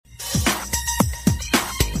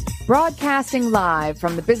Broadcasting live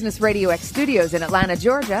from the Business Radio X studios in Atlanta,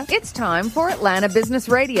 Georgia, it's time for Atlanta Business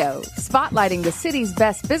Radio, spotlighting the city's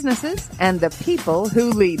best businesses and the people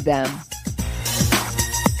who lead them.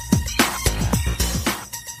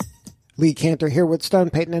 Lee Cantor here with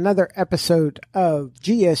Stone Payton, another episode of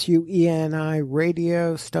GSUENI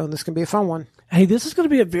Radio. Stone, this is going to be a fun one. Hey, this is going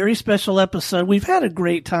to be a very special episode. We've had a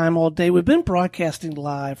great time all day. We've been broadcasting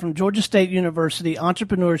live from Georgia State University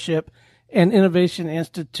Entrepreneurship and Innovation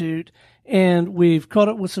Institute, and we've caught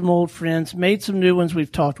up with some old friends, made some new ones. We've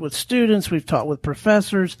talked with students. We've talked with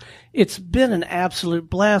professors. It's been an absolute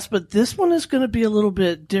blast, but this one is going to be a little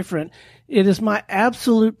bit different. It is my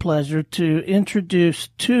absolute pleasure to introduce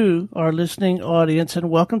to our listening audience and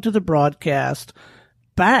welcome to the broadcast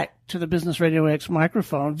back to the Business Radio X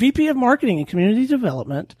microphone, VP of Marketing and Community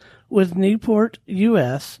Development with Newport,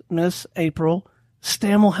 U.S., Miss April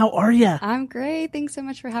Stammel. How are you? I'm great. Thanks so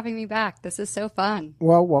much for having me back. This is so fun.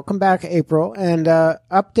 Well, welcome back, April, and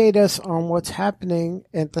update us on what's happening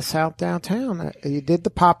at the South Downtown. You did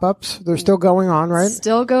the pop-ups. They're still going on, right?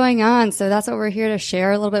 Still going on. So that's what we're here to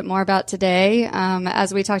share a little bit more about today.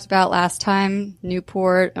 As we talked about last time,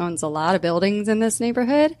 Newport owns a lot of buildings in this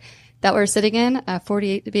neighborhood that we're sitting in,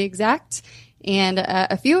 48 to be exact. And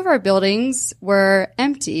a few of our buildings were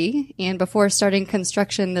empty. And before starting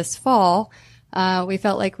construction this fall, we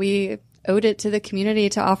felt like we owed it to the community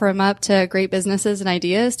to offer them up to great businesses and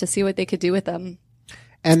ideas to see what they could do with them.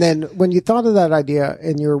 And then when you thought of that idea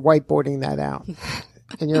and you're whiteboarding that out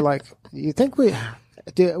and you're like, you think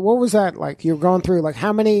what was that like? You're going through like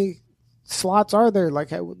how many slots are there? Like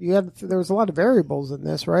there was a lot of variables in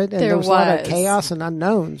this, right? And there was a lot of chaos and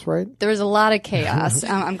unknowns, right? There was a lot of chaos.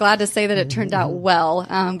 I'm glad to say that it turned out well.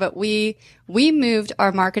 But we moved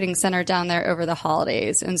our marketing center down there over the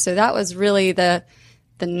holidays. And so that was really the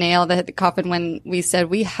nail that hit the coffin when we said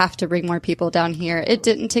we have to bring more people down here. It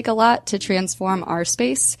didn't take a lot to transform our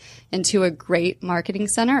space into a great marketing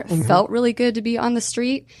center. It felt really good to be on the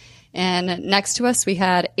street. And next to us, we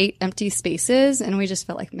had 8 empty spaces, and we just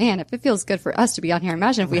felt like, man, if it feels good for us to be on here,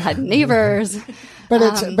 imagine if we had neighbors. But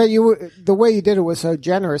the way you did it was so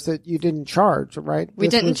generous that you didn't charge, right? We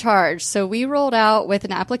didn't charge. So we rolled out with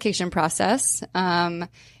an application process. It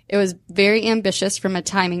was very ambitious from a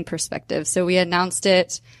timing perspective. So we announced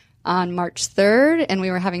it on March 3rd, and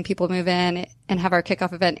we were having people move in and have our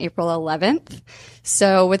kickoff event April 11th.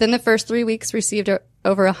 So within the first 3 weeks, received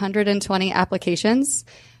over 120 applications.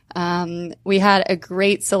 We had a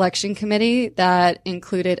great selection committee that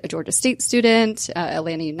included a Georgia State student,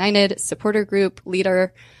 Atlanta United supporter group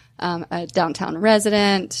leader, a downtown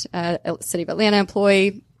resident, a City of Atlanta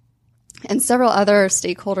employee, and several other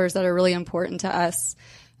stakeholders that are really important to us.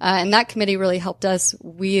 And that committee really helped us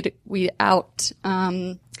weed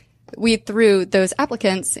through those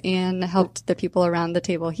applicants and helped the people around the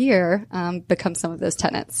table here become some of those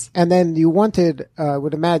tenants. And then you wanted,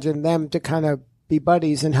 would imagine, them to kind of be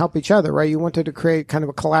buddies and help each other, right? You wanted to create kind of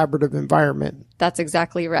a collaborative environment. That's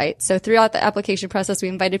exactly right. So throughout the application process, we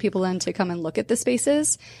invited people in to come and look at the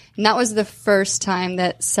spaces. And that was the first time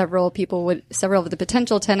that several of the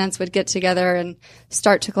potential tenants would get together and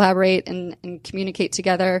start to collaborate and communicate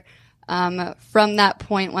together. From that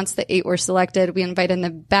point, once the 8 were selected, we invited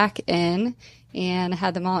them back in and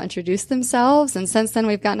had them all introduce themselves. And since then,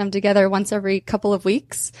 we've gotten them together once every couple of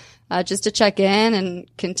weeks, just to check in and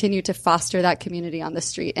continue to foster that community on the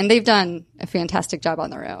street. And they've done a fantastic job on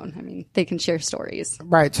their own. I mean, they can share stories.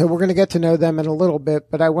 Right. So we're going to get to know them in a little bit,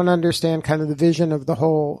 but I want to understand kind of the vision of the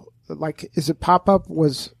whole, like, is it pop-up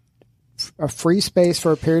was a free space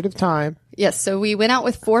for a period of time? Yes. So we went out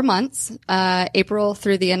with 4 months, April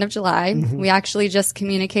through the end of July. We actually just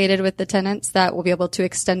communicated with the tenants that we'll be able to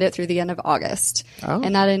extend it through the end of August.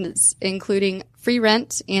 And that is including free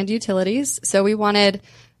rent and utilities. So we wanted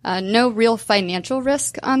no real financial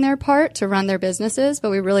risk on their part to run their businesses,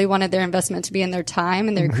 but we really wanted their investment to be in their time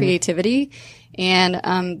and their creativity and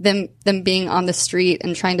them being on the street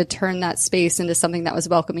and trying to turn that space into something that was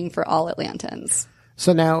welcoming for all Atlantans.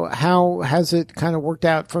 So now, how has it kind of worked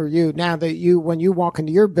out for you now that when you walk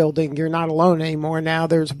into your building, you're not alone anymore? Now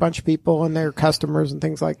there's a bunch of people and their customers and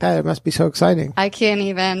things like that. It must be so exciting. I can't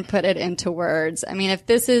even put it into words. I mean, if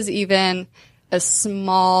this is even a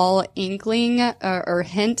small inkling or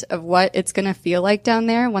hint of what it's going to feel like down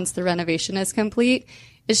there once the renovation is complete,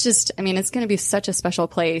 it's just, I mean, it's going to be such a special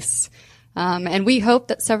place. And we hope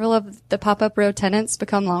that several of the pop-up row tenants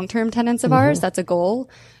become long-term tenants of ours. That's a goal.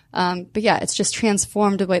 But yeah, it's just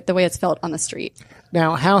transformed the way it's felt on the street.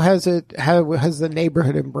 Now, how has the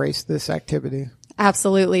neighborhood embraced this activity?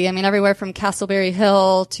 Absolutely. I mean, everywhere from Castleberry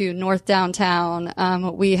Hill to North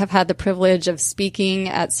Downtown, we have had the privilege of speaking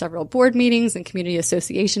at several board meetings and community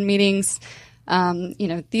association meetings.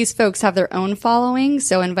 These folks have their own following,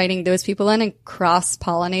 so inviting those people in and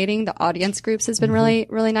cross-pollinating the audience groups has been really,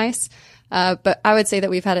 really nice. But I would say that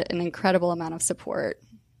we've had an incredible amount of support.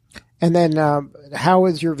 And then how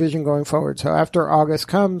is your vision going forward? So after August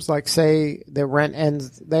comes, like say the rent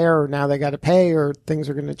ends there, or now they got to pay, or things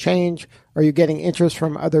are going to change, are you getting interest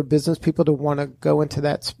from other business people to want to go into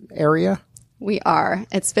that area? We are.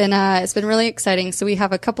 It's been really exciting. So we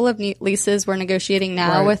have a couple of leases we're negotiating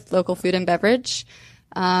now with local food and beverage.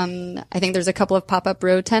 I think there's a couple of pop-up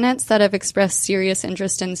road tenants that have expressed serious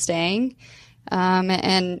interest in staying.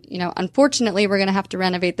 Unfortunately, we're going to have to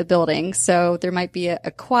renovate the building, so there might be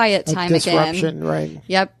a quiet time disruption, again. Right?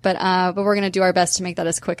 Yep. But we're going to do our best to make that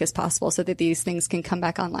as quick as possible so that these things can come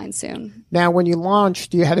back online soon. Now, when you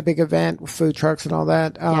launched, you had a big event with food trucks and all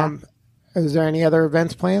that. Is there any other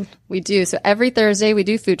events planned? We do. So every Thursday we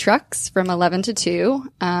do food trucks from 11 to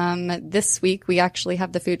 2. This week we actually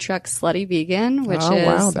have the food truck Slutty Vegan, which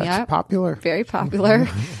that's popular. Very popular.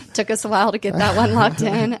 Took us a while to get that one locked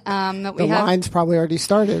in. The line's probably already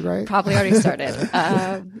started, right? Probably already started.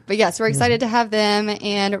 But yes, we're excited to have them.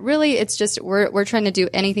 And really it's just, we're trying to do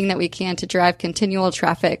anything that we can to drive continual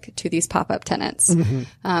traffic to these pop-up tenants.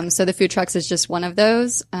 So the food trucks is just one of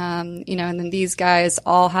those. And then these guys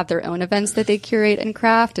all have their own events that they curate and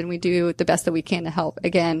craft, and we do the best that we can to help,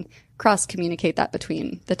 again, cross-communicate that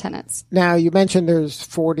between the tenants. Now, you mentioned there's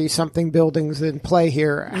 40-something buildings in play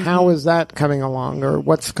here. How is that coming along, or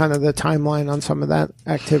what's kind of the timeline on some of that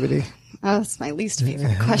activity? Oh, that's my least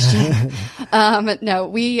favorite question. No,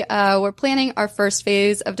 we're planning our first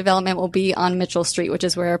phase of development will be on Mitchell Street, which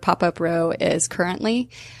is where Pop-Up Row is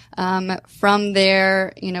currently. From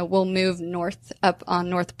there, we'll move north up on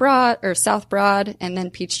North Broad or South Broad and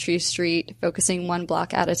then Peachtree Street, focusing one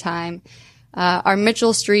block at a time. Our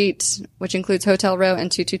Mitchell Street, which includes Hotel Row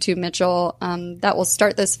and 222 Mitchell, that will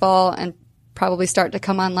start this fall and probably start to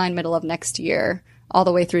come online middle of next year, all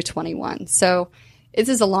the way through 21. So this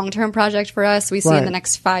is a long-term project for us. We see in the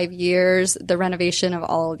next 5 years the renovation of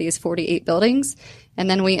all of these 48 buildings. And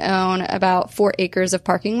then we own about 4 acres of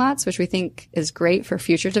parking lots, which we think is great for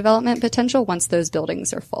future development potential once those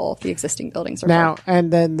buildings are full, the existing buildings are full.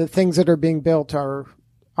 And then the things that are being built are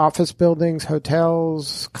office buildings,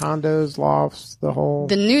 hotels, condos, lofts, the whole...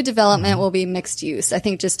 The new development will be mixed use, I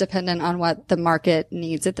think just dependent on what the market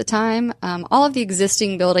needs at the time. All of the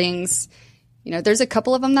existing buildings... there's a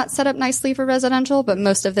couple of them that set up nicely for residential, but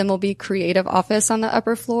most of them will be creative office on the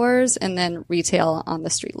upper floors and then retail on the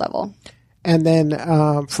street level. And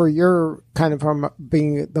then for your kind of from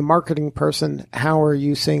being the marketing person, how are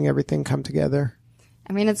you seeing everything come together?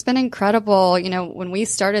 I mean, it's been incredible. When we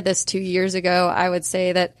started this 2 years ago, I would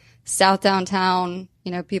say that South Downtown,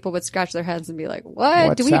 people would scratch their heads and be like,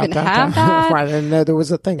 what? Do we even have that? I didn't know there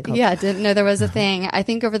was a thing. Yeah, didn't know there was a thing. I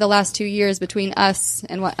think over the last 2 years between us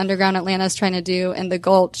and what Underground Atlanta is trying to do and the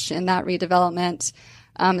Gulch and that redevelopment,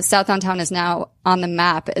 South Downtown is now on the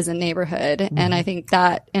map as a neighborhood. And I think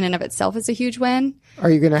that in and of itself is a huge win. Are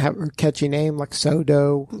you going to have a catchy name like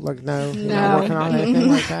Sodo? Like, no. You're not working on anything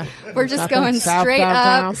like that? We're just going straight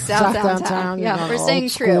up South Downtown. Yeah, we're staying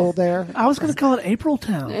true. There. I was going to call it April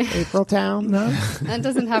Town. April Town? No. That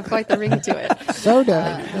doesn't have quite the ring to it.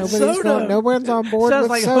 Sodo. No one's on board Sounds with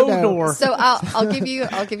like Sodo. Hodor. So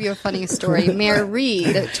I'll give you a funny story. Mayor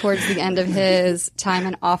Reed, towards the end of his time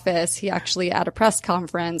in office, he actually at a press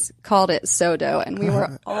conference called it Sodo, and we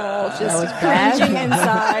were all just cringing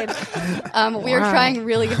inside. We were trying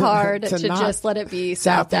really hard to just let it be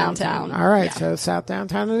South Downtown. All right, so South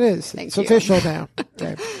Downtown it is. It's official now.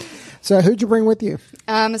 Okay. So who'd you bring with you?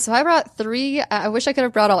 So I brought 3. I wish I could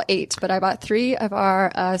have brought all 8, but I brought 3 of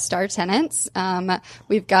our star tenants.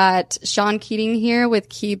 We've got Sean Keaton here with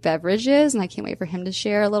Key Beverages, and I can't wait for him to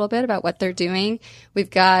share a little bit about what they're doing. We've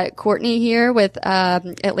got Courtney here with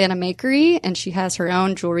Atlanta Makery, and she has her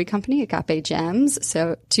own jewelry company, Agape Gems,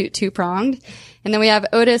 so two-pronged. And then we have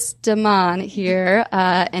Otis Damón here,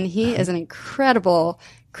 and he is an incredible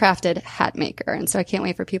crafted hat maker. And so I can't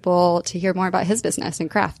wait for people to hear more about his business and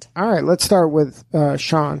craft. All right, let's start with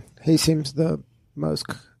Sean. He seems the most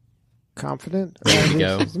confident. There you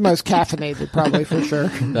go. He's the most caffeinated, probably, for sure.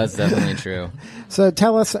 That's definitely true. So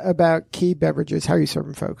tell us about Key Beverages. How are you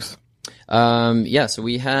serving folks? So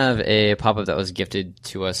we have a pop-up that was gifted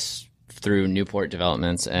to us through Newport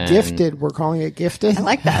Developments. And gifted. We're calling it gifted. I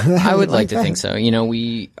like that. I would like to think so.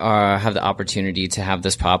 We have the opportunity to have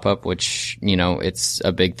this pop-up, which, it's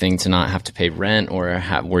a big thing to not have to pay rent or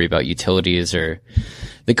worry about utilities or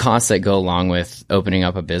the costs that go along with opening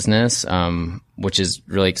up a business, which is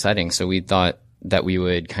really exciting. So we thought that we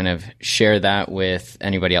would kind of share that with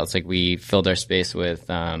anybody else. Like we filled our space with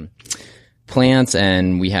plants,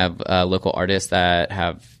 and we have local artists that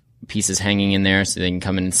have pieces hanging in there so they can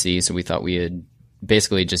come in and see. So we thought we would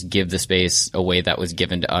basically just give the space a way that was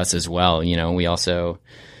given to us as well. You know, we also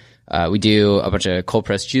we do a bunch of cold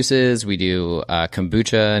pressed juices. We do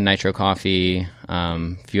kombucha, nitro coffee,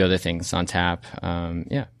 a few other things on tap.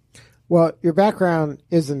 Yeah. Well, your background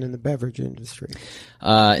isn't in the beverage industry.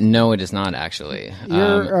 No, it is not actually.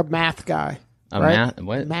 You're a math guy. Right?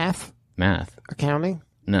 What? Math. Accounting?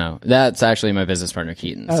 No, that's actually my business partner,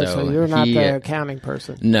 Keaton. Oh, so you're not the accounting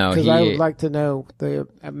person. No, because I would like to know the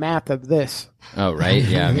math of this. Oh, right.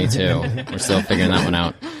 Yeah, me too. We're still figuring that one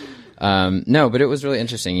out. No, but it was really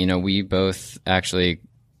interesting. You know, we both actually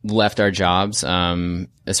left our jobs,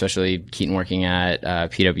 especially Keaton working at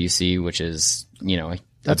PwC, which is, you know,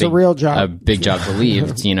 that's a real job. A big job to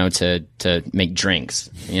leave, you know, to make drinks,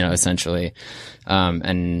 you know, essentially.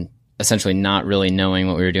 And essentially not really knowing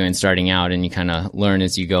what we were doing starting out, and you kind of learn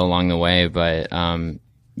as you go along the way. But,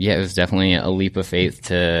 yeah, it was definitely a leap of faith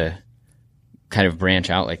to kind of branch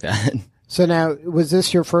out like that. So now, was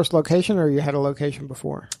this your first location, or you had a location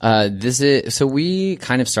before? So we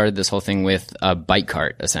kind of started this whole thing with a bike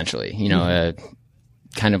cart, essentially, you know,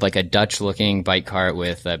 kind of like a Dutch looking bike cart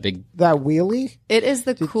with a big... That wheelie? It is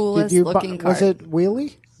the coolest looking cart. Was it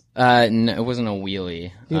wheelie? No, it wasn't a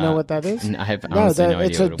wheelie. Do you know what that is? I have honestly no idea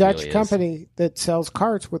it's a what Dutch wheelie company that sells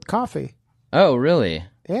carts with coffee. Oh, really?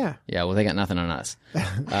 Yeah. Yeah, well, they got nothing on us.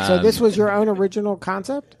 So this was your own original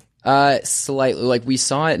concept? Slightly. Like, we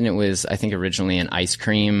saw it, and it was, I think, originally an ice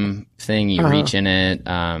cream thing. You reach in it,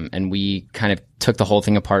 and we kind of took the whole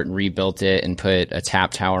thing apart and rebuilt it and put a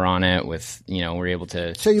tap tower on it with, you know, we're able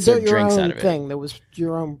to So you serve built your drinks own out of it. thing that was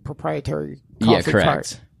your own proprietary coffee Yeah, correct.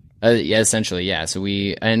 cart. Yeah, essentially, yeah. So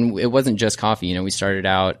and it wasn't just coffee, you know, we started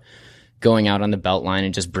out going out on the belt line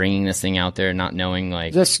and just bringing this thing out there, not knowing,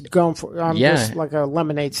 like, just going for, just like a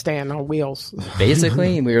lemonade stand on wheels.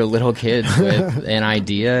 Basically, we were little kids with an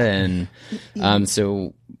idea, and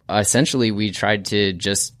so essentially we tried to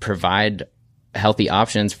just provide healthy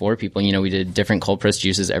options for people. You know, we did different cold pressed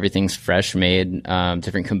juices, everything's fresh made,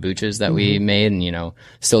 different kombuchas that we made, and, you know,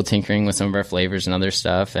 still tinkering with some of our flavors and other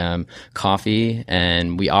stuff, coffee,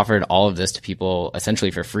 and we offered all of this to people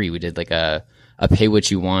essentially for free. We did like a pay what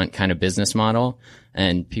you want kind of business model,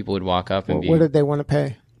 and people would walk up and what did they want to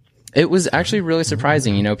pay? It was actually really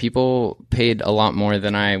surprising. You know, people paid a lot more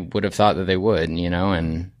than I would have thought that they would, you know,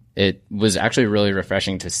 and it was actually really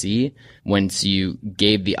refreshing to see once you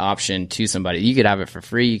gave the option to somebody. You could have it for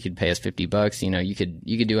free. You could pay us $50. You know, you could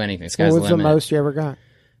do anything. Sky's What was the limit. the most you ever got?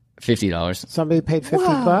 $50. Somebody paid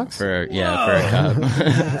 $50 for a cup.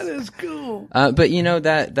 That is cool. But you know,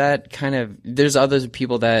 that kind of, there's other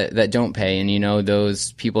people that don't pay, and, you know,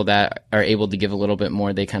 those people that are able to give a little bit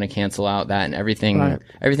more, they kind of cancel out that, and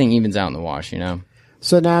everything evens out in the wash, you know.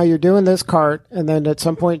 So now you're doing this cart, and then at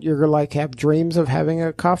some point you're gonna like have dreams of having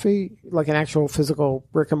a coffee, like an actual physical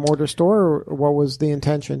brick and mortar store, or what was the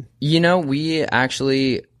intention? You know, we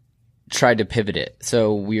actually tried to pivot it.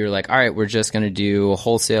 So we were like, all right, we're just going to do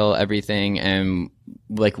wholesale everything. And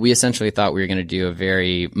like, we essentially thought we were going to do a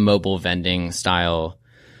very mobile vending style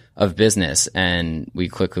of business. And we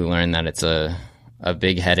quickly learned that it's a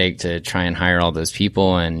big headache to try and hire all those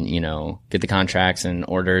people and, you know, get the contracts in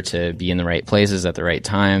order to be in the right places at the right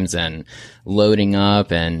times and loading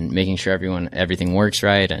up and making sure everything works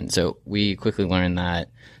right. And so we quickly learned that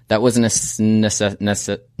wasn't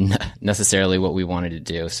necessarily what we wanted to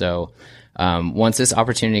do. So once this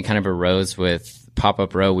opportunity kind of arose with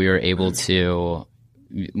Pop-Up Row, we were able to,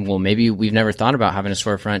 well, maybe we've never thought about having a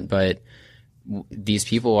storefront, but these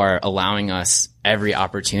people are allowing us every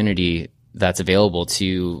opportunity that's available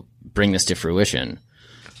to bring this to fruition.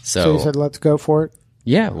 So you said, let's go for it?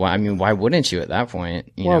 Yeah. Well, I mean, why wouldn't you at that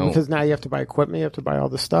point? You know? Because now you have to buy equipment, you have to buy all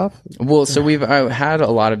the stuff. Well, so we've had a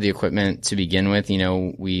lot of the equipment to begin with. You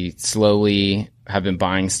know, we slowly have been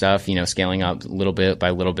buying stuff, you know, scaling up little bit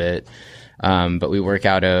by little bit. But we work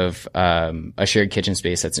out of a shared kitchen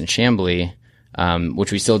space that's in Chambly,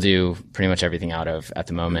 which we still do pretty much everything out of at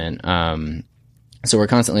the moment. So we're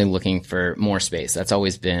constantly looking for more space. That's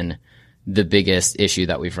always been the biggest issue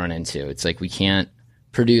that we've run into. It's like we can't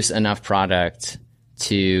produce enough product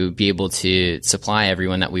to be able to supply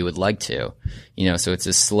everyone that we would like to, you know, so it's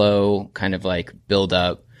a slow kind of like build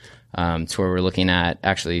up. to where we're looking at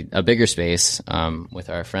actually a bigger space with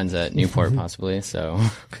our friends at Newport possibly. So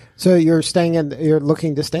you're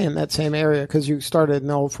looking to stay in that same area because you started in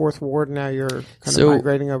the Old Fourth Ward, and now you're kind of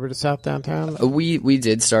migrating over to South Downtown. We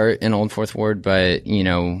did start in Old Fourth Ward, but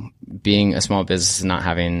being a small business and not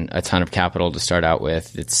having a ton of capital to start out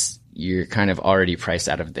with, you're kind of already priced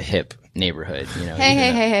out of the hip neighborhood.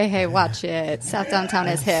 Hey, watch it. South Downtown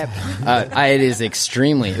is hip. It is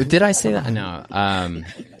extremely. Did I say that? No.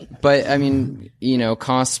 But I mean,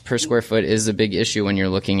 cost per square foot is a big issue when you're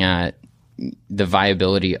looking at the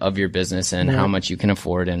viability of your business and how much you can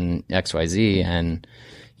afford in XYZ. And,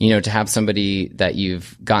 to have somebody that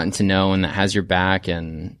you've gotten to know and that has your back,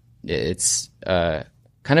 and it's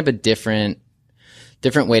kind of a different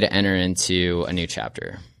way to enter into a new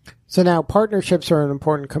chapter. So now partnerships are an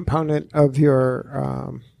important component of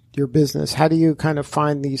your business. How do you kind of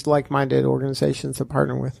find these like-minded organizations to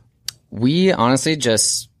partner with? We honestly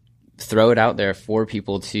just throw it out there for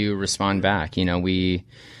people to respond back.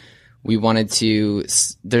 We wanted to,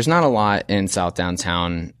 there's not a lot in South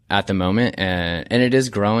Downtown at the moment, and it is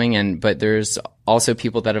growing, but there's also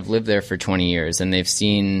people that have lived there for 20 years and they've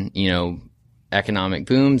seen, economic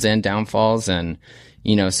booms and downfalls. And,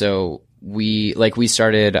 so we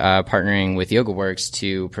started partnering with YogaWorks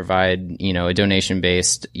to provide, a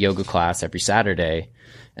donation-based yoga class every Saturday.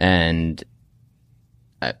 And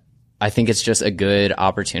I think it's just a good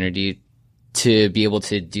opportunity to be able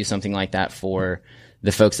to do something like that for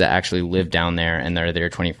the folks that actually live down there and they're there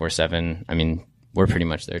 24/7. I mean, we're pretty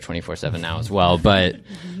much there 24/7 now as well. But,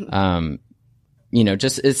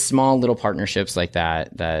 just it's small little partnerships like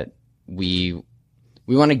that we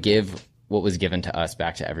want to give what was given to us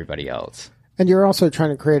back to everybody else. And you're also trying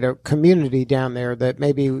to create a community down there that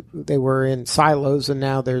maybe they were in silos and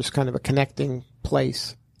now there's kind of a connecting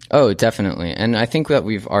place. Oh, definitely. And I think that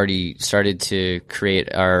we've already started to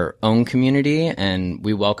create our own community, and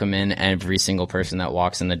we welcome in every single person that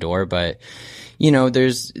walks in the door. But,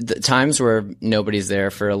 there's times where nobody's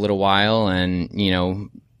there for a little while, and,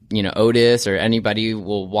 Otis or anybody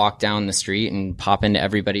will walk down the street and pop into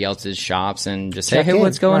everybody else's shops and just say, hey,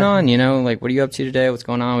 what's going on? What are you up to today? What's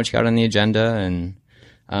going on? What you got on the agenda? And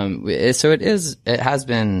so it has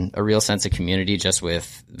been a real sense of community just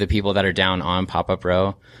with the people that are down on Pop-Up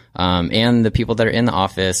Row, and the people that are in the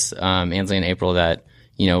office, Ansley and April, that,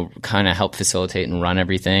 kind of help facilitate and run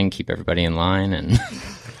everything, keep everybody in line. And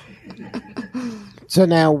so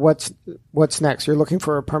now what's next? You're looking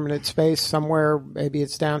for a permanent space somewhere. Maybe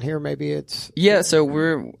it's down here. Maybe it's. Yeah. So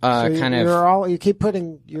we're, you keep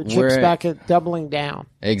putting your chips back at doubling down.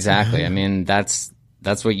 Exactly. I mean, that's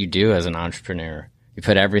what you do as an entrepreneur. You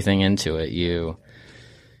put everything into it. You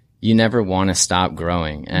never want to stop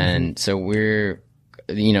growing. And so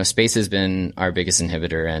space has been our biggest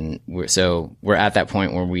inhibitor. And we're at that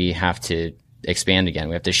point where we have to expand again.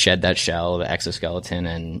 We have to shed that shell, the exoskeleton,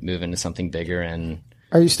 and move into something bigger. And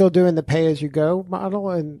are you still doing the pay-as-you-go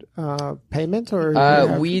model and payment,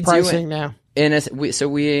 or we pricing do now?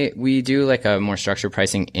 We do like a more structured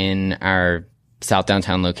pricing in our South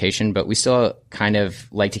Downtown location, but we still kind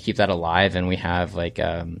of like to keep that alive. And we have like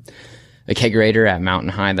a kegerator at Mountain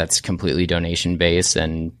High that's completely donation based,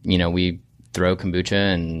 and we throw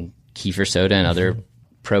kombucha and kefir soda and other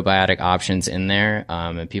probiotic options in there,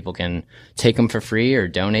 and people can take them for free or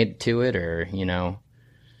donate to it, or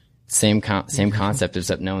same concept,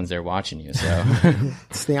 except no one's there watching you. So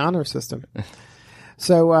it's the honor system.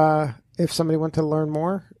 So if somebody wants to learn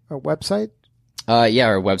more, a website. Our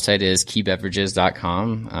website is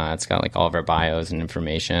keybeverages.com. It's got like all of our bios and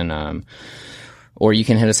information. Or you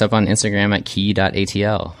can hit us up on Instagram at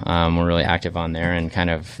key.atl. We're really active on there and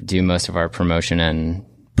kind of do most of our promotion and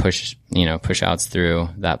push outs through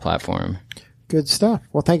that platform. Good stuff.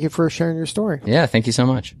 Well, thank you for sharing your story. Yeah, thank you so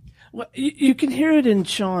much. Well, you can hear it in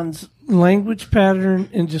Sean's language pattern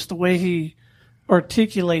and just the way he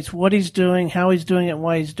articulates what he's doing, how he's doing it, and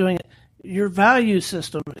why he's doing it. Your value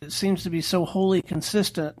system, it seems to be so wholly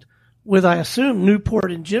consistent with, I assume,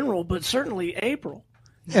 Newport in general, but certainly April.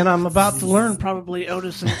 And I'm about to learn probably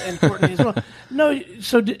Otis and Courtney as well. No,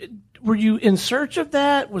 so were you in search of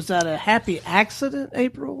that? Was that a happy accident,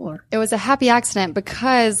 April? Or? It was a happy accident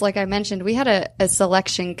because, like I mentioned, we had a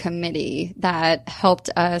selection committee that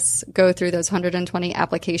helped us go through those 120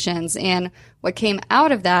 applications. And what came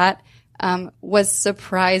out of that was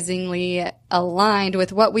surprisingly aligned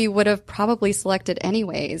with what we would have probably selected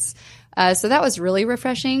anyways. So that was really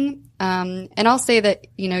refreshing. And I'll say that,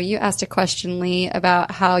 you asked a question, Lee, about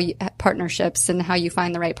partnerships and how you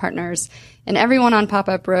find the right partners. And everyone on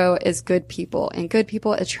Pop-Up Row is good people, and good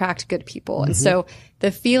people attract good people. Mm-hmm. And so the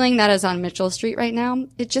feeling that is on Mitchell Street right now,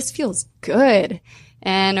 it just feels good.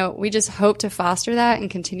 And we just hope to foster that and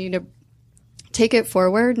continue to take it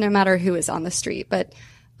forward no matter who is on the street. But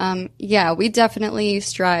we definitely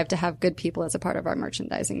strive to have good people as a part of our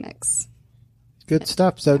merchandising mix. Good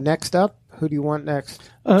stuff. So next up, who do you want next?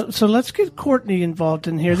 So let's get Courtney involved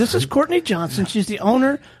in here. This is Courtney Johnson. She's the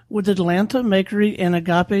owner with Atlanta Makery and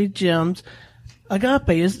Agape Gems. Agape,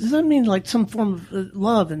 does that mean like some form of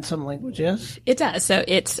love in some language, yes? It does. So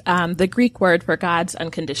it's the Greek word for God's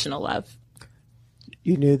unconditional love.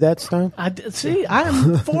 You knew that, Stone? See, I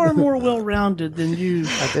am far more well-rounded than you.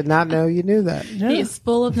 I did not know you knew that. Yeah. He is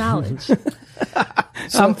full of knowledge.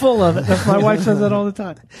 I'm full of it. That's my wife says that all the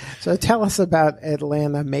time. So tell us about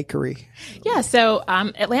Atlanta Makery. Yeah, so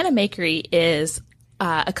Atlanta Makery is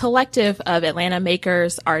a collective of Atlanta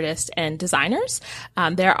makers, artists, and designers.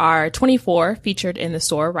 There are 24 featured in the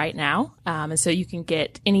store right now. And so you can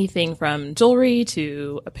get anything from jewelry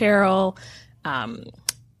to apparel,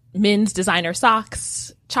 men's designer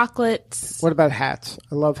socks, chocolates. What about hats?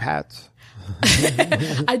 I love hats.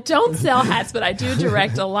 I don't sell hats, but I do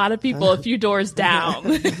direct a lot of people a few doors down.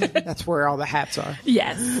 That's where all the hats are.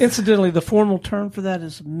 Yes. Incidentally, the formal term for that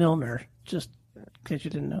is Milliner, just in case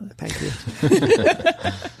you didn't know that. Thank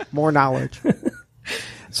you. More knowledge.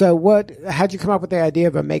 So how'd you come up with the idea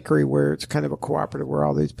of a makery where it's kind of a cooperative where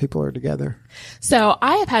all these people are together? So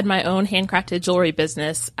I have had my own handcrafted jewelry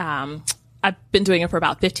business. I've been doing it for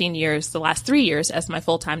about 15 years, the last 3 years as my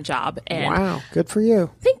full-time job. And wow, good for you.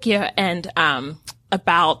 Thank you. And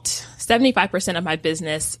about 75% of my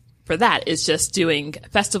business for that is just doing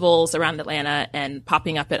festivals around Atlanta and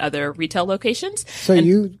popping up at other retail locations. So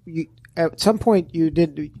you at some point you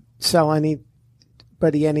didn't sell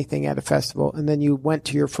anybody anything at a festival, and then you went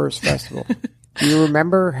to your first festival. Do you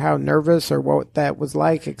remember how nervous or what that was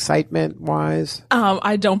like, excitement-wise?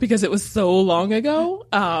 I don't, because it was so long ago.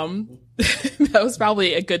 That was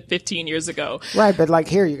probably a good 15 years ago. Right, but like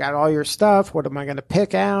here, you got all your stuff. What am I going to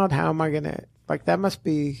pick out? How am I going to, like, that must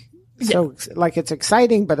be so, like, it's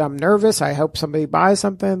exciting, but I'm nervous. I hope somebody buys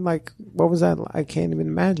something. Like, what was that? I can't even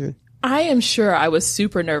imagine. I am sure I was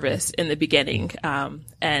super nervous in the beginning.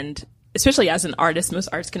 And especially as an artist, most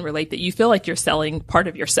artists can relate that you feel like you're selling part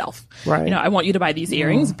of yourself. Right. You know, I want you to buy these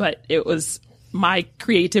earrings, but it was my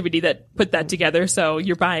creativity that put that together. So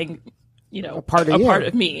you're buying, you know, a part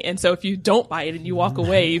of me. And so if you don't buy it and you walk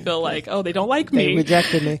away, you feel like, oh, they don't like me. They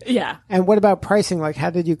rejected me. Yeah. And what about pricing? Like, how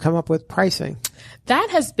did you come up with pricing? That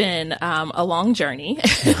has been a long journey.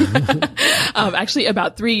 Actually,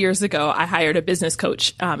 about 3 years ago, I hired a business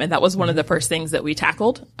coach. And that was one of the first things that we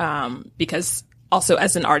tackled, because also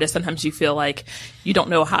as an artist, sometimes you feel like you don't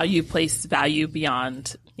know how you place value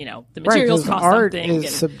beyond, you know, the materials cost art something. Art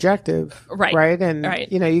is subjective. Right. And,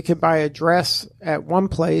 you know, you could buy a dress at one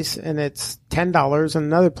place and it's $10, and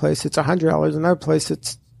another place it's $100, another place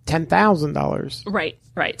it's $10,000.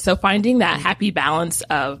 Right. So finding that happy balance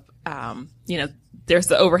of, you know, there's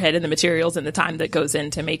the overhead and the materials and the time that goes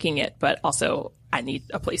into making it, but also I need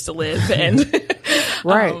a place to live. And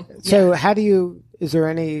right. So how do you, is there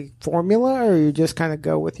any formula, or you just kind of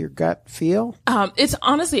go with your gut feel? It's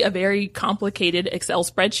honestly a very complicated Excel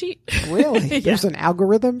spreadsheet. Really? There's an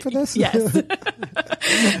algorithm for this? Yes.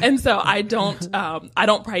 And so I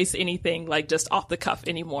don't price anything like just off the cuff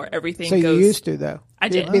anymore. Everything goes. So you used to, though? I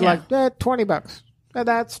did. You'd be like, $20.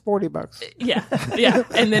 That's $40. Yeah.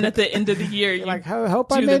 And then at the end of the year, you're like, I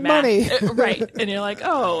hope I made money. Right. And you're like,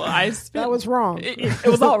 oh, that was wrong. It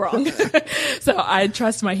was all wrong. So I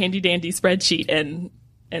trust my handy dandy spreadsheet and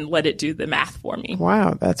let it do the math for me.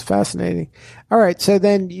 Wow. That's fascinating. All right. So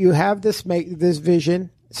then you have this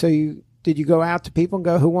vision. So did you go out to people and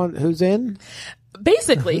go, who's in?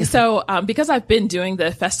 Basically. So, because I've been doing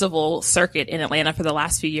the festival circuit in Atlanta for the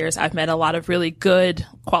last few years, I've met a lot of really good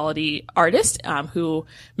quality artists, who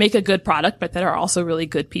make a good product, but that are also really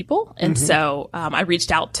good people. And so, I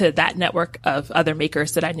reached out to that network of other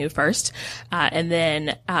makers that I knew first. And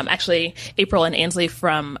then, actually April and Ansley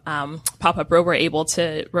from, Pop-Up Row were able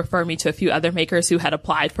to refer me to a few other makers who had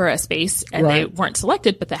applied for a space and they weren't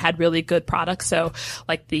selected, but they had really good products. So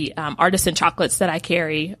like the, artisan chocolates that I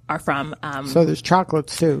carry are from, so there's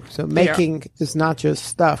chocolates too. So making is not just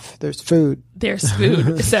stuff. There's food. There's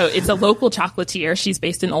food. So it's a local chocolatier. She's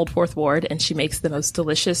based in Old Fourth Ward, and she makes the most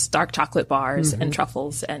delicious dark chocolate bars and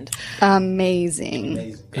truffles. And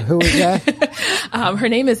amazing. Who is that? Her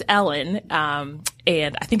name is Ellen,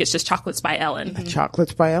 and I think it's just Chocolates by Ellen.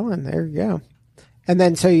 Chocolates by Ellen. There you go. And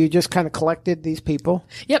then so you just kind of collected these people?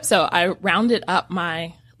 Yep. So I rounded up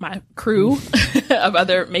my my crew of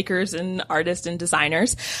other makers and artists and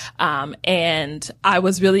designers. And I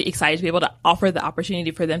was really excited to be able to offer the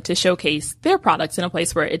opportunity for them to showcase their products in a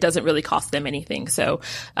place where it doesn't really cost them anything. So,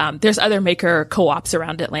 there's other maker co-ops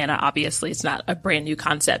around Atlanta. Obviously, it's not a brand new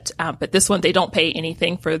concept. But this one, they don't pay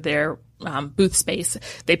anything for their booth space.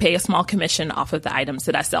 They pay a small commission off of the items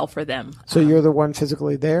that I sell for them. So you're the one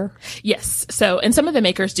physically there? Yes. So, and some of the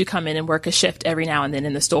makers do come in and work a shift every now and then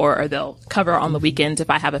in the store, or they'll cover on the weekends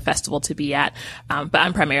if I have a festival to be at. But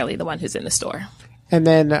I'm primarily the one who's in the store. And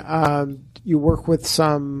then you work with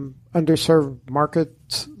some underserved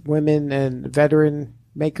markets, women and veteran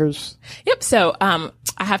makers? Yep. So I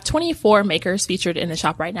have 24 makers featured in the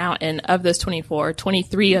shop right now. And of those 24,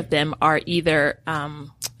 23 of them are either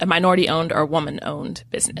a minority-owned or woman-owned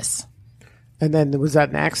business. And then was that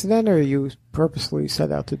an accident, or you purposely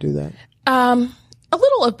set out to do that? A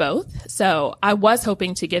little of both. So I was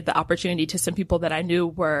hoping to give the opportunity to some people that I knew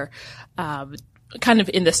were kind of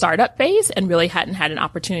in the startup phase and really hadn't had an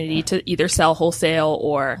opportunity to either sell wholesale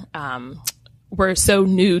or were so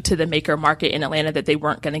new to the maker market in Atlanta that they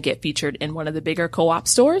weren't going to get featured in one of the bigger co-op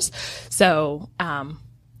stores. So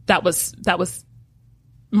that was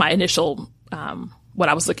my initial what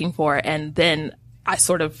I was looking for. And then I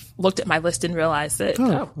sort of looked at my list and realized that,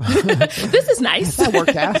 this is nice. That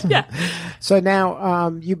worked out. Yeah. So now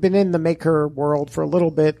you've been in the maker world for a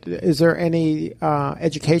little bit. Is there any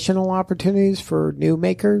educational opportunities for new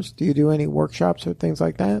makers? Do you do any workshops or things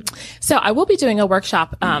like that? So I will be doing a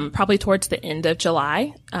workshop probably towards the end of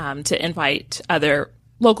July to invite other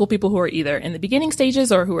local people who are either in the beginning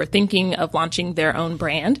stages or who are thinking of launching their own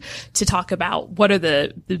brand to talk about what are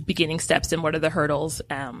the beginning steps and what are the hurdles,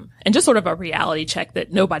 and just sort of a reality check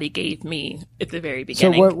that nobody gave me at the very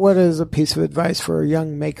beginning. So what is a piece of advice for a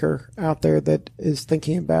young maker out there that is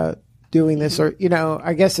thinking about doing this? Or,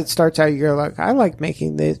 I guess it starts out, you're like, I like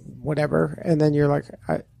making this, whatever. And then you're like,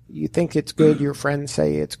 you think it's good. Your friends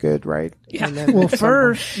say it's good, right? Yeah. And then Well,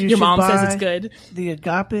 first, you your should mom buy says it's good. the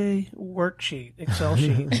Agape worksheet, Excel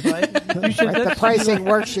sheet, right? You should, right, the pricing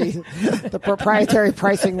worksheet, the proprietary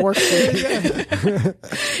pricing worksheet.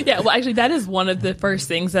 Yeah, well, actually, that is one of the first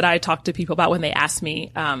things that I talk to people about when they ask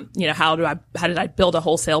me, how did I build a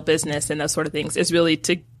wholesale business and those sort of things, is really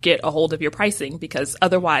to get a hold of your pricing, because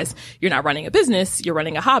otherwise you're not running a business, you're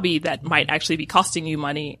running a hobby that might actually be costing you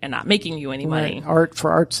money and not making you any money. Right. Art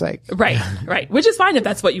for art's sake. Right. Which is fine if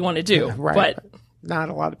that's what you want to do. Right. But not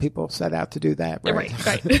a lot of people set out to do that. Right.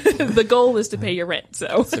 The goal is to pay your rent.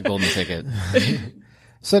 So It's a golden ticket.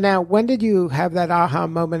 So now, when did you have that aha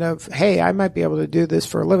moment of, hey, I might be able to do this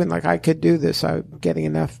for a living? Like, I could do this. I'm getting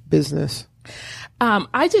enough business.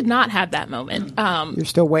 I did not have that moment. You're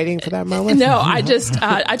still waiting for that moment? No, I just,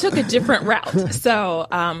 I took a different route. So,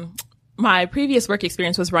 my previous work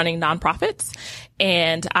experience was running nonprofits,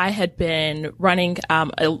 and I had been running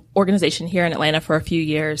an organization here in Atlanta for a few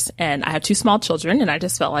years, and I have 2 small children, and I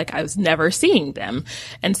just felt like I was never seeing them.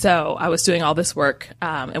 And so I was doing all this work,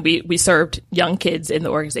 and we served young kids in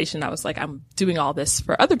the organization. I was like, I'm doing all this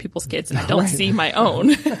for other people's kids, and I don't see my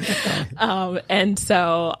own. And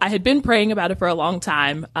so I had been praying about it for a long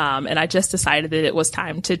time, and I just decided that it was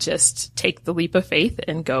time to just take the leap of faith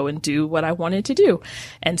and go and do what I wanted to do.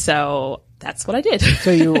 And so that's what I did. So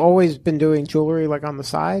you always been doing jewelry like on the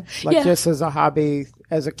side? Like just as a hobby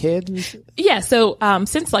as a kid? Yeah. So,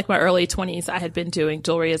 since like my early 20s, I had been doing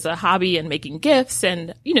jewelry as a hobby and making gifts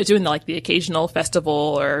and, doing the occasional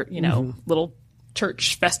festival or, little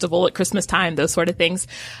church festival at Christmas time, those sort of things.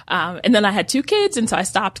 And then I had 2 kids, and so I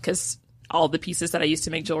stopped because all the pieces that I used to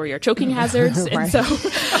make jewelry are choking hazards. And so,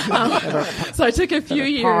 so I took a few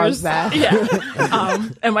years. That. Yeah.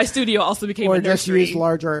 And my studio also became a nursery. Or just use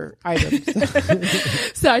larger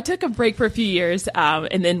items. So I took a break for a few years,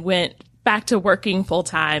 and then went back to working full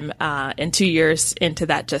time. And 2 years into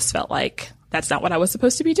that just felt like that's not what I was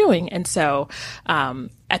supposed to be doing. And so,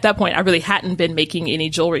 at that point, I really hadn't been making any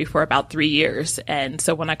jewelry for about 3 years. And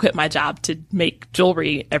so when I quit my job to make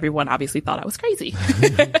jewelry, everyone obviously thought I was crazy.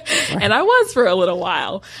 And I was for a little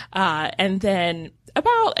while. And then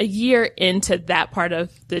about a year into that part of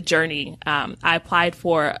the journey, I applied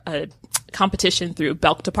for a competition through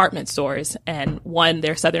Belk department stores and won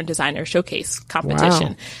their Southern Designer Showcase competition.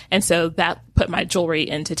 Wow. And so that put my jewelry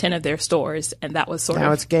into 10 of their stores, and that was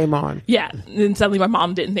now it's game on. Yeah. And suddenly my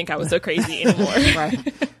mom didn't think I was so crazy anymore. Right.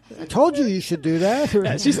 I told you should do that.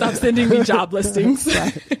 Yeah, she stopped sending me job listings.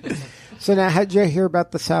 Right. So now, how did you hear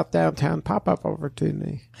about the South Downtown pop-up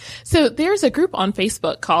opportunity? So there's a group on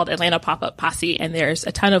Facebook called Atlanta Pop-Up Posse, and there's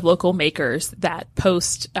a ton of local makers that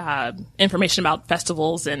post information about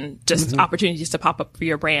festivals and just opportunities to pop up for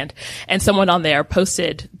your brand. And someone on there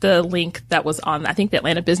posted the link that was on, I think, the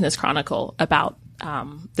Atlanta Business Chronicle about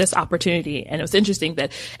this opportunity. And it was interesting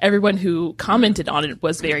that everyone who commented on it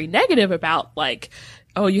was very negative about, like,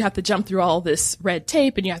 oh, you have to jump through all this red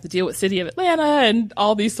tape and you have to deal with City of Atlanta and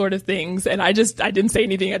all these sort of things. And I didn't say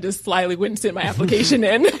anything. I just slyly went and sent my application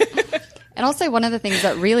in. And I'll say one of the things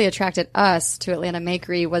that really attracted us to Atlanta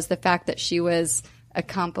Makery was the fact that she was a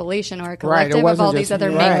compilation or a collective of all these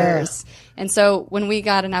other makers. And so when we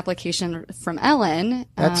got an application from Ellen,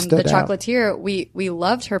 the chocolatier, we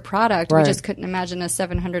loved her product. We just couldn't imagine a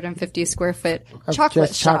 750 square foot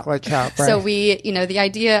chocolate shop. So we, the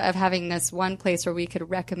idea of having this one place where we could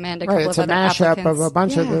recommend a couple of other applicants. It's a mashup of a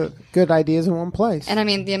bunch of the good ideas in one place. And I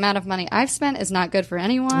mean, the amount of money I've spent is not good for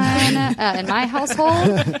anyone in my household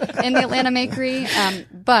in the Atlanta Makery.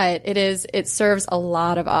 But it serves a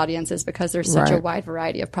lot of audiences because there's such a wide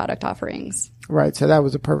variety of product offerings. Right. So that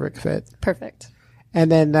was a perfect fit. Perfect.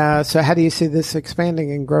 And then, so how do you see this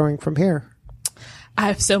expanding and growing from here? I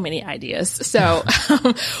have so many ideas. So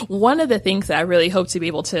one of the things that I really hope to be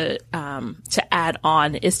able to add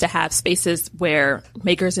on is to have spaces where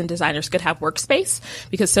makers and designers could have workspace,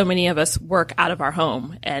 because so many of us work out of our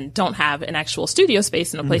home and don't have an actual studio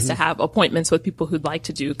space and a place to have appointments with people who'd like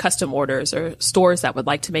to do custom orders or stores that would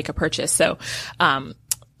like to make a purchase. So,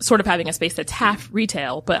 sort of having a space that's half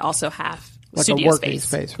retail, but also half like studio a working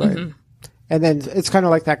space, right? And then it's kind of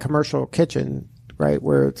like that commercial kitchen, right?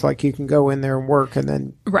 Where it's like you can go in there and work and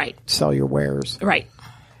then sell your wares. Right.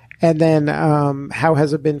 And then how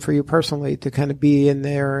has it been for you personally to kind of be in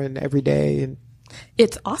there and every day? And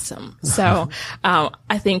it's awesome. So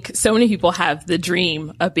I think so many people have the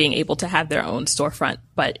dream of being able to have their own storefront,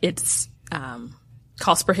 but it's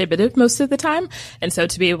cost prohibitive most of the time. And so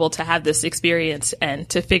to be able to have this experience and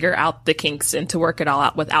to figure out the kinks and to work it all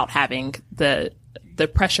out without having the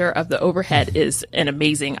pressure of the overhead is an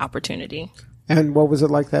amazing opportunity. And what was it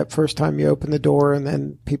like that first time you opened the door and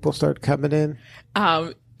then people started coming in?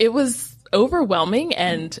 It was overwhelming.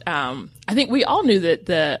 And I think we all knew that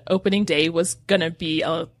the opening day was going to be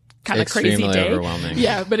a kind of crazy day. Overwhelming.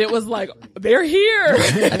 Yeah, but it was like, they're here.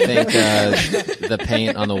 I think the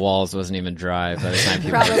paint on the walls wasn't even dry by the time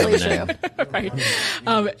people were coming in.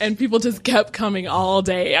 Right. And people just kept coming all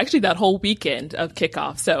day, actually that whole weekend of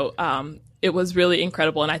kickoff. So it was really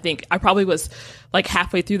incredible. And I think I probably was like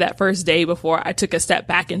halfway through that first day before I took a step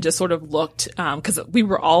back and just sort of looked, because we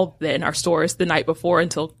were all in our stores the night before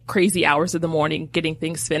until crazy hours of the morning getting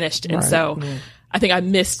things finished. And so I think I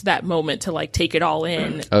missed that moment to like take it all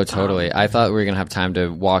in. Oh, totally. I thought we were going to have time to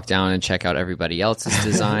walk down and check out everybody else's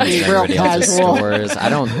designs, everybody else's stores. I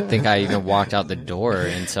don't think I even walked out the door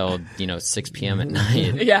until, 6 p.m. at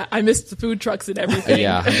night. Yeah, I missed the food trucks and everything.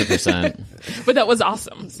 Yeah, 100%. But that was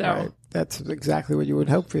awesome. So right. That's exactly what you would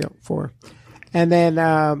hope for. And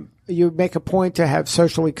then you make a point to have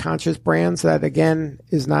socially conscious brands. That, again,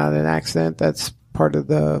 is not an accident. That's part of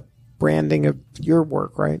the branding of your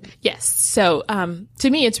work, right? Yes. So to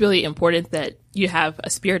me, it's really important that you have a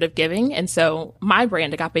spirit of giving. And so my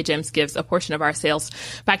brand, Agape Gems, gives a portion of our sales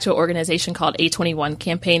back to an organization called A21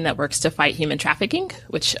 Campaign that works to fight human trafficking,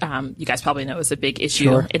 which you guys probably know is a big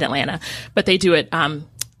issue in Atlanta. But they do it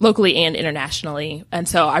locally and internationally. And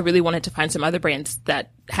so I really wanted to find some other brands that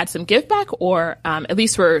had some give back or at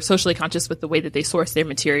least were socially conscious with the way that they source their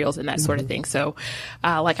materials and that sort of thing. So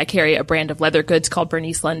like I carry a brand of leather goods called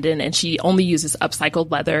Bernice London, and she only uses upcycled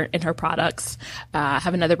leather in her products. I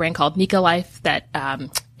have another brand called Nika Life that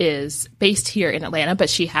is based here in Atlanta, but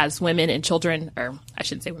she has women and children, or I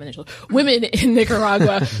shouldn't say women and children, women in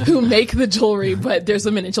Nicaragua who make the jewelry, but there's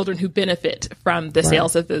women and children who benefit from the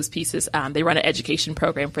sales of those pieces. They run an education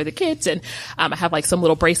program for the kids, and I have like some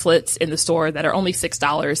little bracelets in the store that are only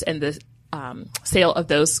 $6, and the sale of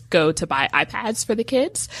those go to buy iPads for the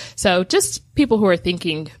kids. So just people who are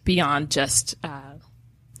thinking beyond just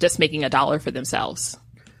making $1 for themselves.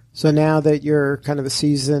 So now that you're kind of a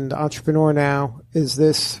seasoned entrepreneur now, is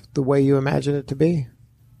this the way you imagine it to be?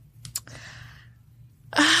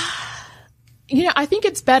 I think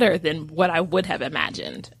it's better than what I would have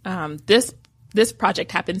imagined. This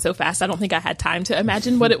project happened so fast. I don't think I had time to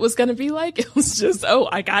imagine what it was going to be like. It was just,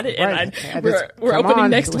 I got it. And we're opening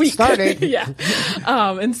next week. Yeah.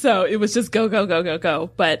 And so it was just go.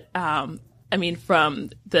 But, from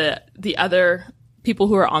the other people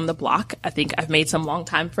who are on the block, I think I've made some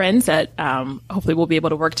longtime friends that, hopefully we'll be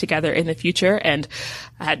able to work together in the future. And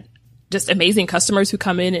I had just amazing customers who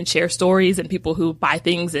come in and share stories, and people who buy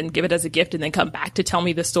things and give it as a gift and then come back to tell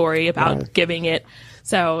me the story about giving it.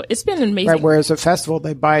 So it's been amazing. Right, whereas a festival,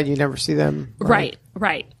 they buy it, you never see them. Right.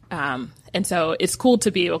 And so it's cool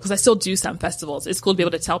to be able, because I still do some festivals, it's cool to be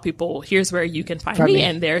able to tell people, here's where you can find me,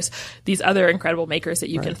 and there's these other incredible makers that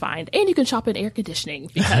you can find, and you can shop in air conditioning,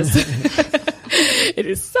 because it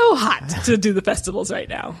is so hot to do the festivals right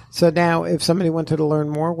now. So now, if somebody wanted to learn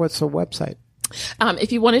more, what's the website?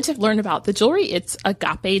 If you wanted to learn about the jewelry, it's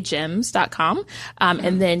agapegems.com.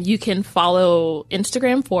 And then you can follow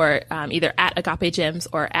Instagram for either at Agape Gems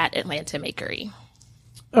or at Atlanta Makery.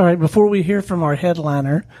 All right, before we hear from our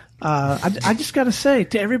headliner, I just got to say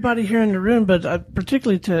to everybody here in the room, but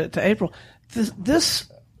particularly to April, this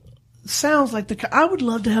sounds like I would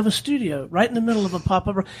love to have a studio right in the middle of a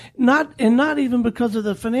pop-up, not even because of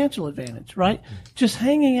the financial advantage, right? Just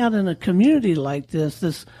hanging out in a community like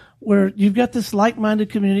this where you've got this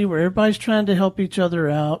like-minded community where everybody's trying to help each other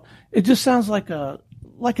out. It just sounds like a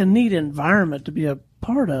neat environment to be a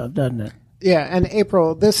part of, doesn't it? Yeah, and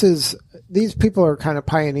April, these people are kind of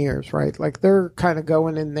pioneers, right? Like they're kind of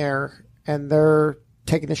going in there and they're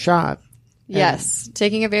taking a shot. Yes,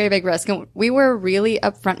 taking a very big risk. And we were really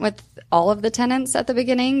upfront with all of the tenants at the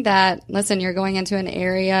beginning that, listen, you're going into an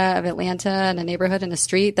area of Atlanta and a neighborhood and a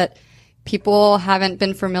street that people haven't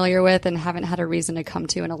been familiar with and haven't had a reason to come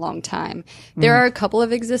to in a long time. There are a couple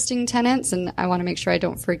of existing tenants, and I want to make sure I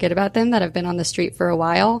don't forget about them, that have been on the street for a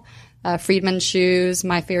while. Friedman Shoes,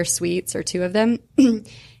 My Fair Sweets are two of them.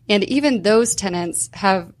 And even those tenants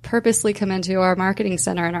have purposely come into our marketing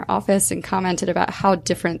center in our office and commented about how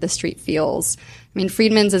different the street feels. I mean,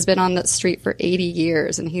 Friedman's has been on the street for 80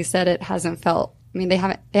 years, and he said it hasn't felt, I mean, they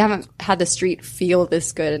haven't had the street feel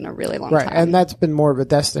this good in a really long time. Right, and that's been more of a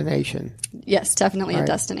destination. Yes, definitely a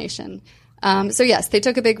destination. So yes, they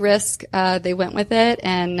took a big risk. They went with it,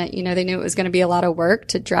 and they knew it was going to be a lot of work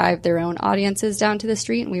to drive their own audiences down to the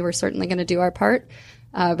street, and we were certainly going to do our part.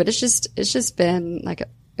 But it's just been like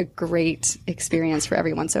a great experience for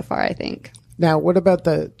everyone so far, I think. Now, what about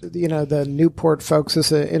the Newport folks?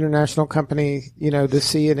 This is an international company, to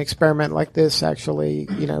see an experiment like this actually,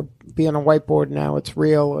 be on a whiteboard now, it's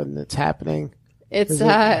real and it's happening.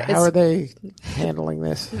 How are they handling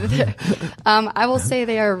this? I will say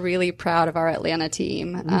they are really proud of our Atlanta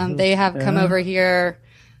team. They have come over here,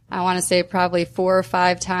 I want to say probably 4 or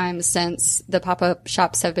 5 times since the pop-up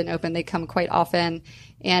shops have been open. They come quite often,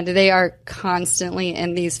 and they are constantly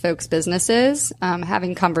in these folks' businesses,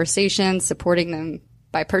 having conversations, supporting them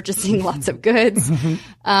by purchasing lots of goods. And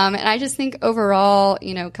I just think overall,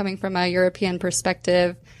 coming from a European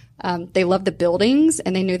perspective, they love the buildings,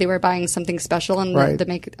 and they knew they were buying something special in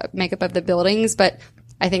the makeup of the buildings. But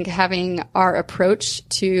I think having our approach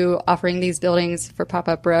to offering these buildings for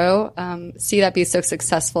Pop-Up Row, see that be so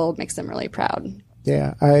successful makes them really proud.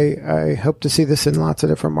 Yeah, I hope to see this in lots of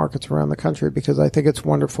different markets around the country because I think it's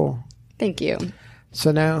wonderful. Thank you.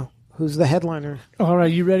 So now, who's the headliner? All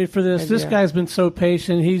right, you ready for this? This guy's been so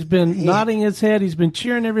patient. He's been nodding his head. He's been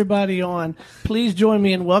cheering everybody on. Please join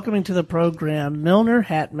me in welcoming to the program Milliner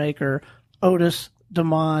hat maker Otis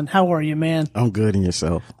Damón. How are you, man? I'm good, and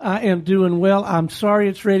yourself? I am doing well. I'm sorry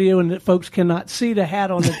it's radio and that folks cannot see the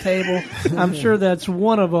hat on the table. I'm sure that's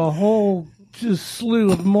one of a whole just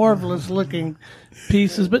slew of marvelous looking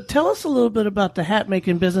pieces. But tell us a little bit about the hat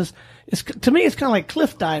making business. To me, it's kind of like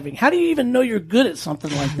cliff diving. How do you even know you're good at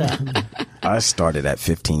something like that? I started at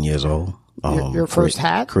 15 years old. Your first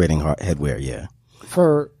hat? Creating headwear, yeah.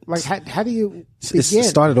 For, like, how do you begin? It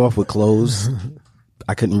started off with clothes.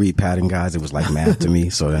 I couldn't read pattern guides. It was like math to me.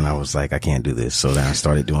 So then I was like, I can't do this. So then I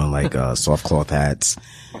started doing like soft cloth hats,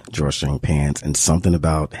 drawstring pants, and something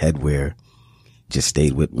about headwear just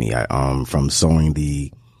stayed with me. From sewing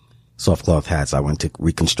the soft cloth hats, I went to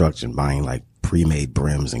reconstruction, buying like pre-made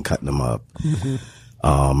brims and cutting them up.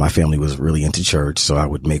 My family was really into church, so I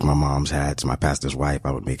would make my mom's hats. My pastor's wife,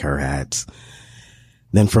 I would make her hats.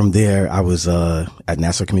 Then from there, I was at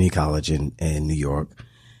Nassau Community College in New York.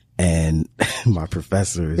 And my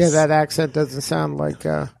professors. Yeah, that accent doesn't sound like.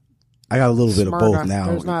 I got a little bit of both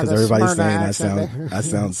now because everybody's saying I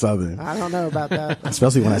sound Southern. I don't know about that,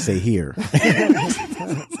 especially when I say here.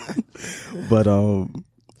 But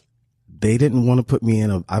they didn't want to put me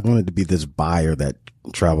in I wanted to be this buyer that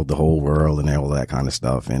traveled the whole world and all that kind of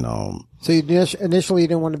stuff. And so you initially you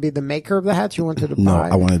didn't want to be the maker of the hats. You wanted to buy. No,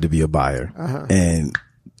 I wanted to be a buyer. And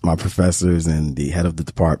my professors and the head of the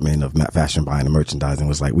department of fashion buying and merchandising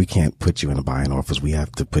was like, we can't put you in a buying office. We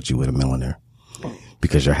have to put you with a milliner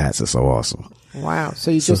because your hats are so awesome. Wow. So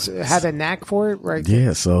you just had a knack for it, right?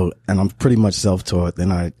 Yeah. So, and I'm pretty much self-taught.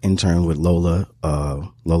 Then I interned with Lola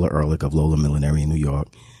Ehrlich of Lola Millinery in New York.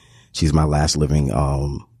 She's my last living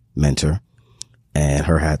mentor, and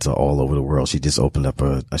her hats are all over the world. She just opened up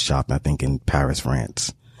a shop, I think, in Paris,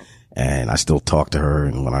 France, and I still talk to her.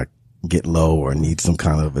 And when I get low or need some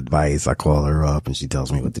kind of advice, I call her up and she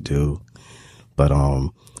tells me what to do. But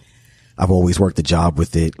I've always worked a job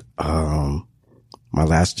with it. My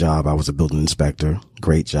last job, I was a building inspector.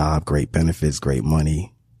 Great job, great benefits, great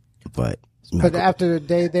money, but after the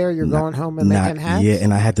day there, you're going home and making hats? Yeah,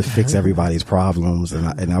 and I had to fix everybody's problems.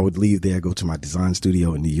 And I would leave there, go to my design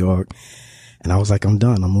studio in New York. And I was like, I'm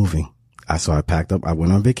done. I'm moving. So I packed up. I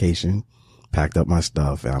went on vacation, packed up my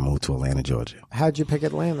stuff, and I moved to Atlanta, Georgia. How'd you pick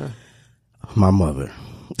Atlanta? My mother.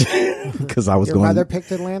 Because Your mother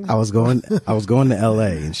picked Atlanta? I was going to LA,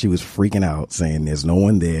 and she was freaking out, saying there's no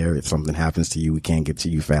one there. If something happens to you, we can't get to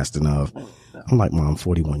you fast enough. I'm like, Mom, I'm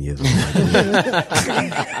 41 years old.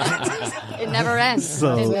 It never ends.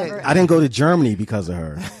 So It never ends. I didn't go to Germany because of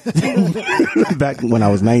her back when I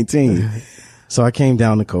was 19. So I came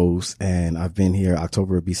down the coast, and I've been here.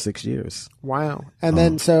 October will be 6 years. Wow. And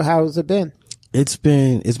then, so how's it been? It's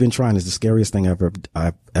been trying. It's the scariest thing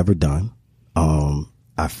I've ever done.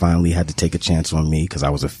 I finally had to take a chance on me because I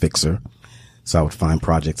was a fixer. So I would find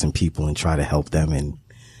projects and people and try to help them, and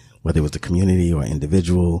whether it was the community or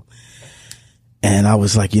individual. And I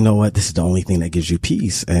was like, you know what? This is the only thing that gives you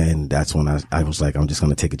peace. And that's when I was like, I'm just going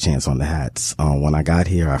to take a chance on the hats. When I got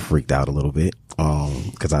here, I freaked out a little bit,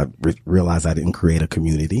 cause I realized I didn't create a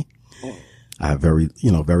community. I have very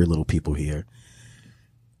little people here.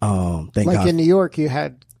 Thank God. In New York, you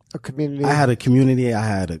had a community. I had a community. I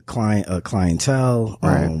had a clientele.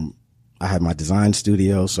 Right. I had my design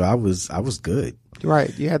studio. So I was good.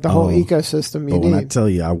 Right. You had the whole ecosystem you But when I need. tell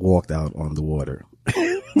you, I walked out on the water.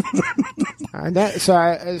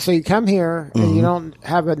 So you come here and you don't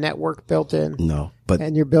have a network built in. No, but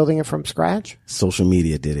And you're building it from scratch? social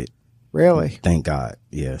media did it. Really? Thank God.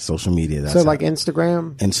 Yeah. Social media. That's So like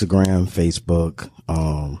Instagram? Instagram, Facebook.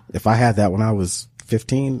 If I had that when I was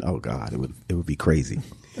 15, oh God, it would be crazy.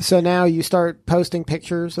 So now you start posting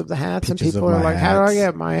pictures of the hats and Pictures people of are my like, how do I hats.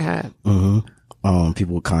 get my hat?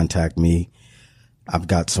 People will contact me. I've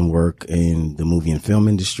got some work in the movie and film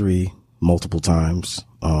industry multiple times.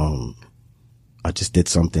 I just did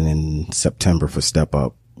something in September for Step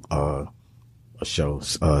Up, a show,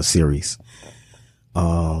 series.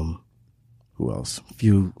 Who else? A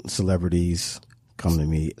few celebrities come to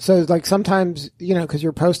me. So like sometimes, because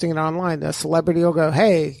you're posting it online, a celebrity will go,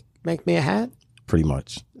 hey, make me a hat? Pretty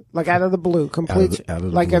much. Like out of the blue, complete. Out of the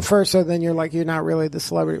like blue. at first, so then you're like, you're not really the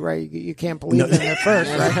celebrity, right? You can't believe them at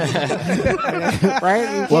first, right? Right?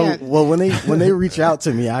 You can't. Well, when they reach out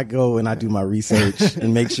to me, I go and I do my research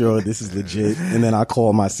and make sure this is legit. And then I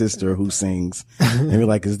call my sister who sings and be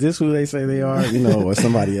like, is this who they say they are? Or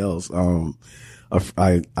somebody else. I've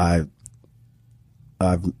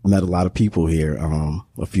met a lot of people here.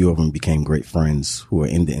 A few of them became great friends who are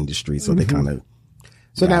in the industry. So they kind of.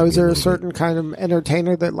 So now, is there a certain kind of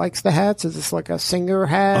entertainer that likes the hats? Is this like a singer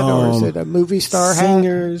hat or is it a movie star hat?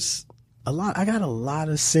 Singers. I got a lot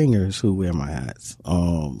of singers who wear my hats.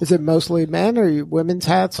 Is it mostly men or women's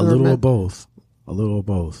hats? A little of both. A little of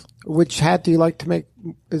both. Which hat do you like to make?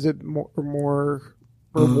 Is it more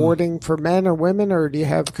rewarding for men or women, or do you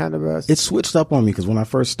have kind of a? It switched up on me because when I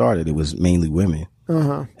first started, it was mainly women.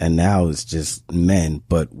 And now it's just men.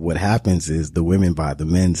 But what happens is the women buy the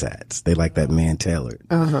men's hats. They like that man tailored.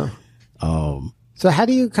 So how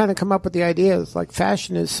do you kind of come up with the ideas? Like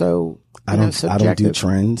fashion is so I don't subjective. do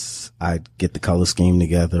trends. I get the color scheme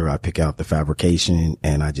together. I pick out the fabrication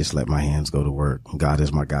and I just let my hands go to work. God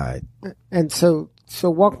is my guide. And so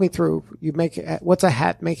walk me through. What's a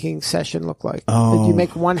hat making session look like? Did you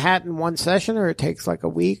make one hat in one session, or it takes like a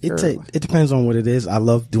week? It depends on what it is. I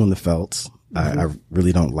love doing the felts. I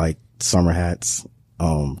really don't like summer hats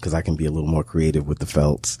because I can be a little more creative with the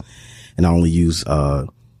felts, and I only use the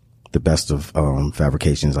best of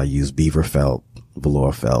fabrications. I use beaver felt,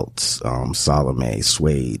 velour felts, Salome,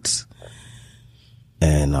 suedes,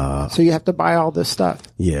 and so you have to buy all this stuff.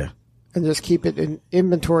 Yeah. And just keep it in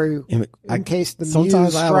inventory in case the muse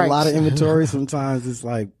sometimes I have a lot of strikes. inventory. Sometimes it's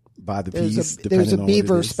like by the piece. There's a depending on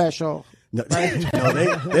beaver what it is. special. No, no,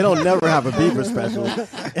 they don't never have a beaver special.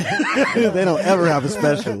 They don't ever have a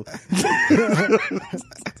special.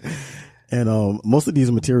 And most of these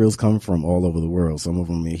materials come from all over the world. Some of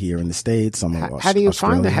them are here in the States. Some are How do you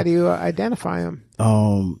Australia. find them? How do you identify them?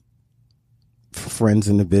 Friends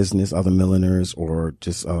in the business, other milliners, or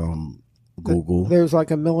just Google. There's like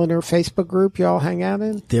a Milliner Facebook group y'all hang out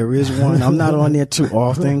in? There is one. I'm not on there too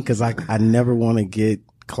often because I never want to get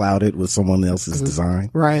clouded with someone else's design.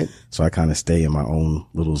 Right. So I kind of stay in my own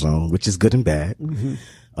little zone, which is good and bad.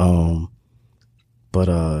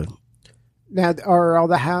 But Now, are all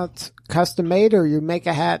the hats custom made, or you make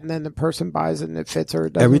a hat and then the person buys it and it fits or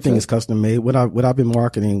it doesn't Everything fit? is custom made. What I've been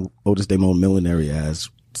marketing Otis Damón Milliner as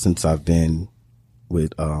since I've been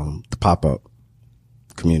with the pop-up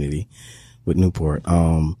community with Newport.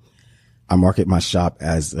 I market my shop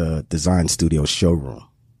as a design studio showroom.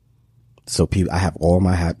 So I have all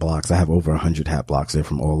my hat blocks. I have over 100 hat blocks there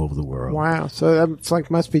from all over the world. Wow. So that's like,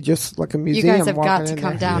 must be just like a You museum. guys have got walking to in come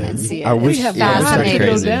there. down and see it. I wish- We have Yeah, to it's pretty go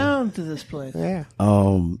crazy. down to this place. Yeah.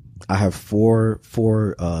 I have four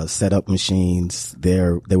setup machines. They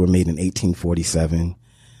were made in 1847.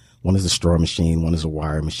 One is a straw machine, one is a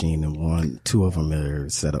wire machine, and two of them are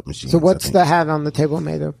setup machines. So I what's think. the hat on the table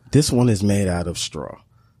made of? This one is made out of straw.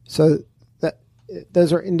 So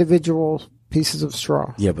those are individual pieces of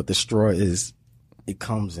straw. Yeah, but the straw it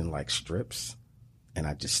comes in like strips, and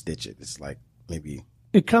I just stitch it. It's like maybe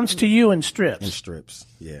It comes to you in in strips. strips.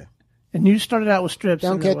 Yeah. And you started out with strips.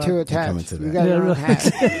 Don't and get then, too well, attached. to You that. got your Yeah, own really.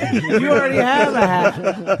 hat. You already have a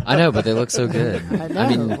hat. I know, but they look so good. I know. I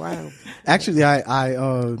mean, Wow. Actually,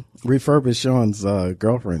 I refurbished Sean's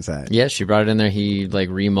girlfriend's hat. yeah, she brought it in there. He like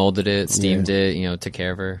remolded it, steamed it, took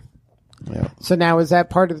care of her. Yeah. So now is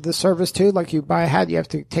that part of the service too? Like you buy a hat, you have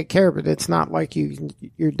to take care of it. It's not like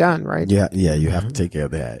you're done, right? Yeah, you have to take care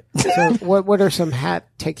of that. So what are some hat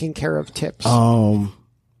taking care of tips?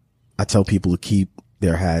 I tell people to keep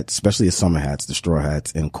their hats, especially the summer hats, the straw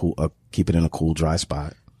hats, and keep it in a cool, dry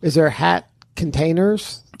spot. Is there hat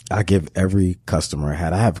containers? I give every customer a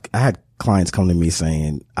hat. I had clients come to me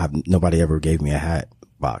saying, nobody ever gave me a hat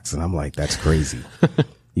box. And I'm like, that's crazy.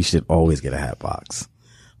 You should always get a hat box.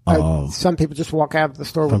 Some people just walk out of the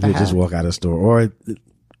store Some with a people hat. just walk out of the store, or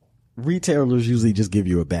retailers usually just give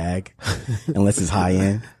you a bag unless it's high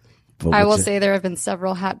end. But I with will your- say there have been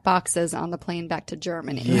several hat boxes on the plane back to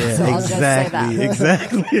Germany. Yeah, so I'll just say that.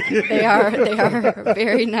 exactly. They are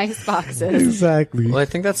very nice boxes. Exactly. Well, I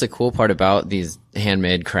think that's the cool part about these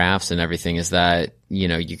handmade crafts and everything is that,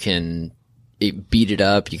 you can beat it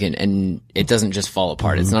up, and it doesn't just fall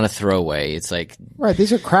apart. It's not a throwaway. It's like, Right,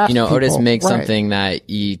 these are craft Otis people. makes Right. something that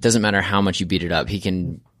doesn't matter how much you beat it up. He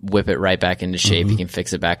can whip it right back into shape. He can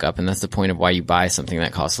fix it back up. And that's the point of why you buy something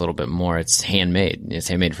that costs a little bit more. It's handmade. It's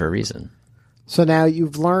handmade for a reason. So now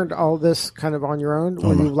you've learned all this kind of on your own?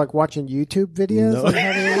 Were you like watching YouTube videos? No. Like,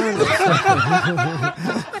 how do you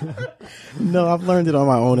learn this? No, I've learned it on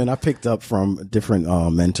my own, and I picked up from different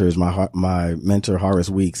mentors. My mentor, Horace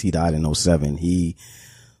Weeks, he died in 2007. He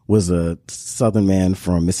was a Southern man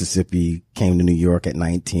from Mississippi, came to New York at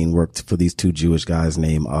 19, worked for these two Jewish guys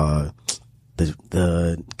named,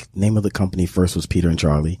 the name of the company first was Peter and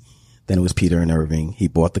Charlie. Then it was Peter and Irving. He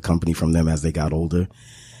bought the company from them as they got older.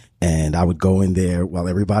 And I would go in there while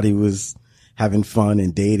everybody was having fun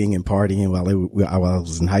and dating and partying while I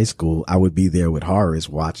was in high school. I would be there with Horace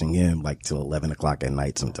watching him like till 11 o'clock at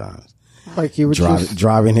night sometimes. Like you would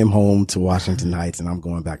Driving him home to Washington Heights, and I'm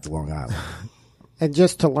going back to Long Island. and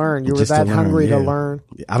just to learn. You were Just to that learn, hungry to yeah. learn.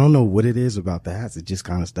 I don't know what it is about the hats. It just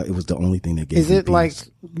kind of stuff. It was the only thing that gave Is me it like peace.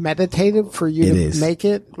 meditative for you It to is. make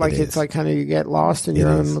it? Like It it's is. like kind of you get lost in It your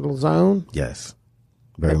own is. little zone? Yes,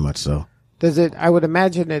 very much so. Does it? I would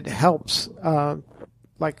imagine it helps,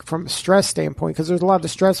 like from a stress standpoint, because there's a lot of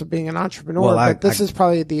stress of being an entrepreneur. Well, but this is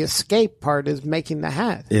probably the escape part is making the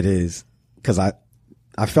hat. It is because I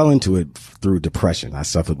fell into it through depression. I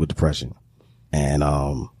suffered with depression, and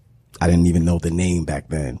I didn't even know the name back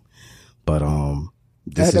then. But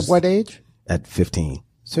At what age? At 15.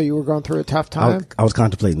 So you were going through a tough time. I was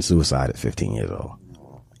contemplating suicide at 15 years old,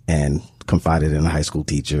 and confided in a high school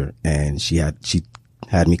teacher, and she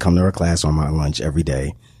had me come to her class on my lunch every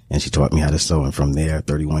day, and she taught me how to sew. And from there,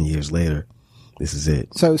 31 years later, this is it.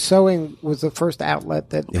 So sewing was the first outlet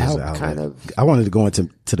that It was helped an outlet. kind of. I wanted to go into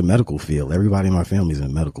the medical field. Everybody in my family is in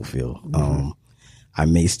the medical field. I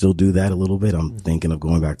may still do that a little bit. I'm thinking of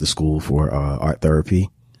going back to school for art therapy.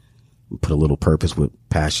 Put a little purpose with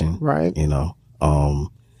passion, Right.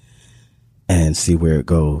 And see where it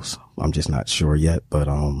goes. I'm just not sure yet, but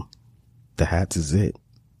the hats is it.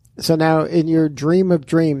 So now, in your dream of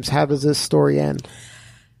dreams, how does this story end?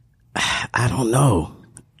 I don't know.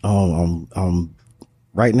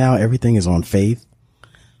 Right now everything is on faith.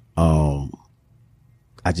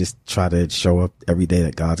 I just try to show up every day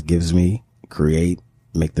that God gives me, create,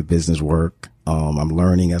 make the business work. I'm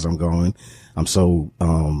learning as I'm going. I'm so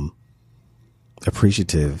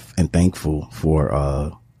appreciative and thankful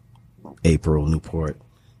for April Newport,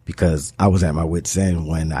 because I was at my wit's end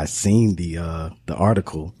when I seen the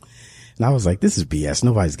article. And And I was like, this is BS.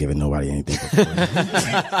 Nobody's giving nobody anything for free.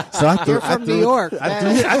 So I threw, You're from New York.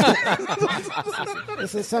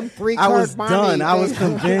 This is some I was done. I was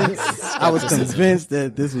convinced. I was convinced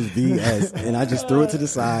that this was BS, and I just threw it to the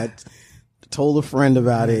side. Told a friend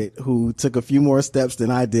about it who took a few more steps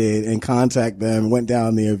than I did and contacted them, went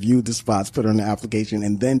down there, viewed the spots, put her in the application,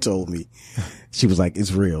 and then told me. She was like,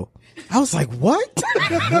 it's real. I was like, what?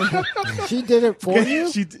 She did it for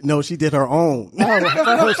you? She did her own.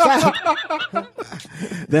 Oh,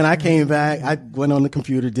 Then I came back. I went on the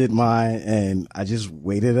computer, did mine, and I just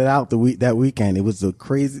waited it out that weekend. It was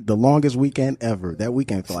the longest weekend ever. That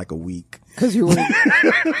weekend felt like a week. because you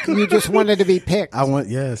just wanted to be picked.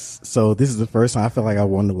 Yes. So this is the first time I feel like I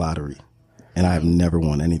won the lottery, and I've never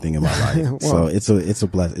won anything in my life. So it's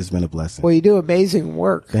been a blessing. Well, you do amazing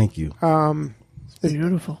work. Thank you.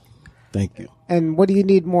 Beautiful. Thank you. And what do you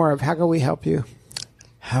need more of? How can we help you?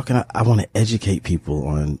 How can I want to educate people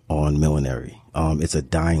on millinery. It's a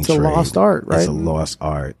dying trade. It's a lost art, right? It's a lost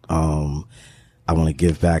art. I want to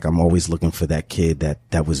give back. I'm always looking for that kid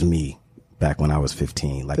that was me back when I was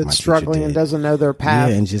 15. Like that's my struggling teacher did. And doesn't know their path.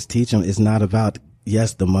 Yeah, and just teach them. It's not about,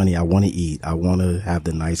 yes, the money. I want to eat. I want to have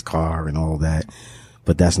the nice car and all that.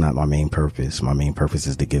 But that's not my main purpose. My main purpose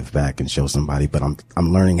is to give back and show somebody. But I'm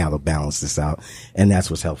learning how to balance this out. And that's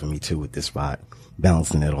what's helping me too with this spot,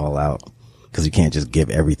 balancing it all out. Because you can't just give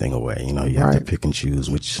everything away. You know, you have to pick and choose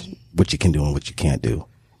what you can do and what you can't do.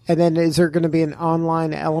 And then is there going to be an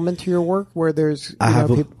online element to your work where there's, I have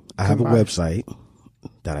a website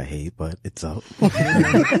that I hate, but it's up.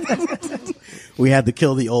 We had to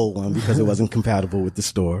kill the old one because it wasn't compatible with the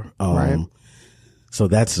store. Right. So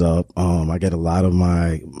that's up. I get a lot of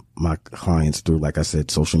my clients through, like I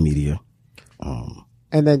said, social media.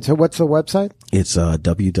 And then, so what's the website? It's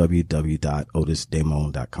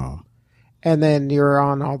www.otisdamon.com. And then you're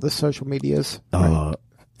on all the social medias. Right?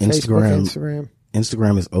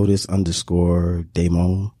 Instagram is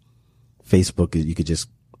Otis_Damon. Facebook is, you could just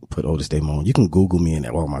put Otis Damon. You can Google me and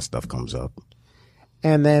all my stuff comes up.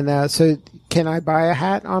 And then, so can I buy a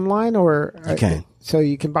hat online or? You can. So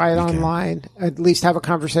you can buy it online, at least have a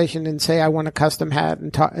conversation and say, I want a custom hat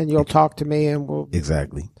and you'll talk to me and we'll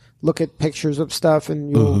look at pictures of stuff and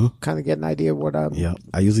you'll kind of get an idea of what I'm. Yeah.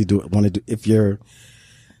 I usually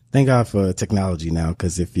thank God for technology now.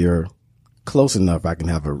 Cause if you're close enough, I can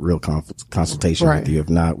have a real consultation with you. If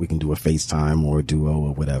not, we can do a FaceTime or a duo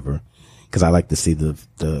or whatever. Cause I like to see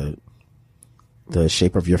the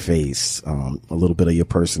shape of your face, a little bit of your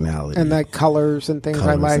personality. And like colors and things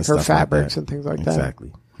I like, or fabrics and things like that.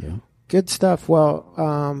 Exactly. Yeah. Good stuff.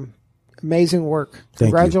 Well, amazing work.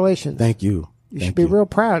 Congratulations. Thank you. You should be real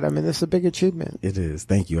proud. I mean, this is a big achievement. It is.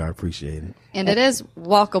 Thank you. I appreciate it. And it is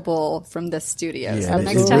walkable from the studio. Yeah, so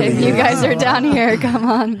next time you guys are down here, come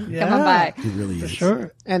on by. It really is.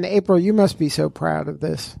 Sure. And April, you must be so proud of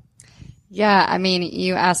this. Yeah, I mean,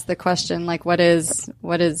 you asked the question, like, was this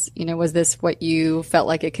what you felt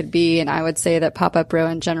like it could be? And I would say that Pop-Up Row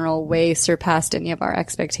in general way surpassed any of our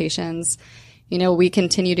expectations. You know, we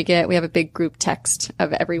have a big group text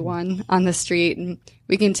of everyone on the street, and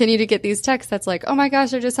we continue to get these texts that's like, oh my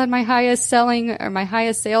gosh, I just had my highest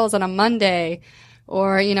sales on a Monday.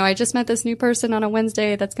 Or, you know, I just met this new person on a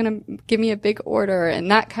Wednesday that's going to give me a big order. And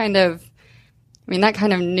that kind of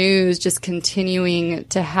news just continuing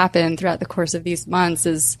to happen throughout the course of these months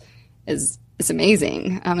is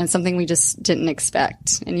amazing. And something we just didn't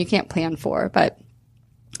expect and you can't plan for, but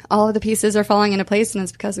all of the pieces are falling into place and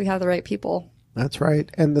it's because we have the right people. That's right.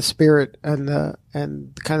 And the spirit and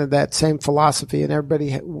kind of that same philosophy, and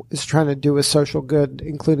everybody is trying to do a social good,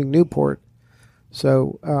 including Newport.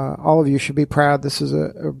 So, all of you should be proud. This is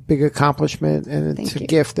a big accomplishment and it's a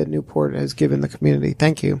gift that Newport has given the community.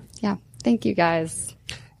 Thank you. Yeah. Thank you, guys.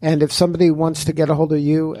 And if somebody wants to get a hold of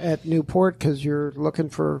you at Newport, because you're looking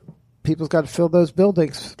for people's got to fill those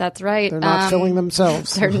buildings. That's right. They're not filling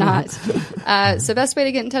themselves. They're not. So best way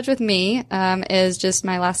to get in touch with me is just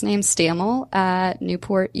my last name, Stammel, at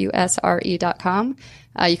newportusre.com.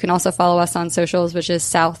 You can also follow us on socials, which is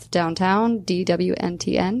South Downtown,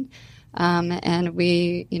 DWNTN.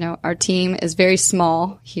 And our team is very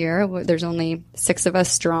small here. There's only 6 of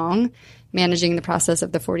us strong, managing the process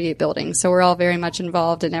of the 48 buildings. So we're all very much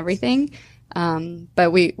involved in everything.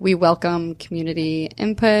 But we welcome community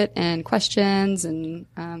input and questions and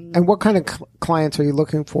what kind of clients are you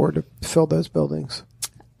looking for to fill those buildings?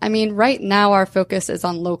 I mean, right now our focus is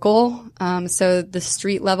on local. So the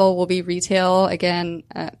street level will be retail. Again,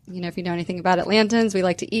 if you know anything about Atlantans, we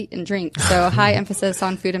like to eat and drink. So high emphasis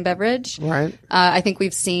on food and beverage. Right. I think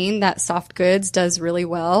we've seen that soft goods does really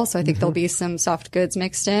well. So I think there'll be some soft goods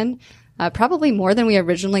mixed in. probably more than we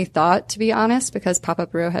originally thought, to be honest, because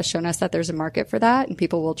Pop-Up Row has shown us that there's a market for that and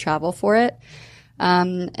people will travel for it.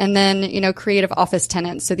 And then, creative office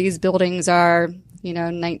tenants. So these buildings are,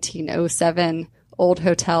 1907 old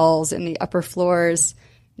hotels in the upper floors.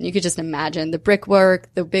 You could just imagine the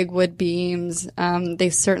brickwork, the big wood beams.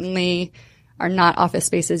 They certainly are not office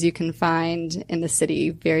spaces you can find in the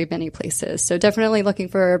city very many places. So definitely looking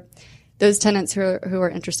for those tenants who are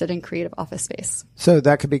interested in creative office space. So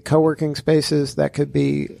that could be co-working spaces, that could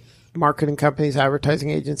be marketing companies,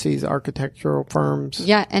 advertising agencies, architectural firms.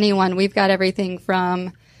 Yeah, anyone. We've got everything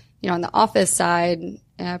from, on the office side,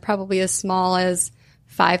 probably as small as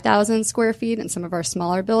 5,000 square feet in some of our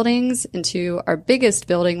smaller buildings into our biggest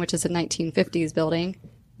building, which is a 1950s building,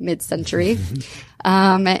 mid-century.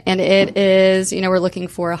 And it is, we're looking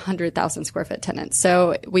for 100,000 square foot tenants.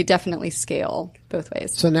 So we definitely scale both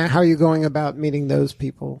ways. So now how are you going about meeting those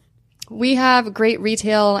people? We have great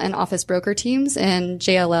retail and office broker teams in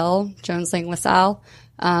JLL, Jones Lang LaSalle.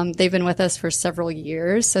 They've been with us for several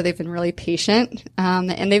years, so they've been really patient.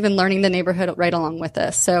 And they've been learning the neighborhood right along with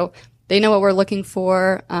us. So they know what we're looking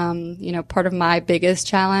for. Part of my biggest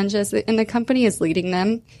challenge in the company is leading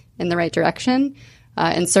them in the right direction.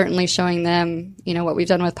 And certainly showing them, what we've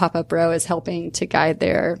done with Pop-Up Row is helping to guide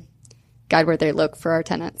where they look for our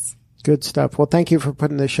tenants. Good stuff. Well, thank you for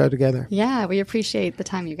putting this show together. Yeah, we appreciate the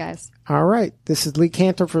time, you guys. All right. This is Lee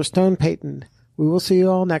Cantor for Stone Payton. We will see you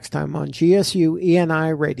all next time on GSU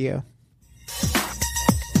ENI Radio.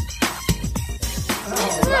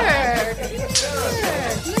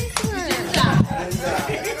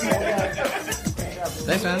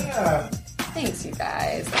 Thanks, man. Thanks, you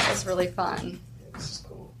guys. That was really fun.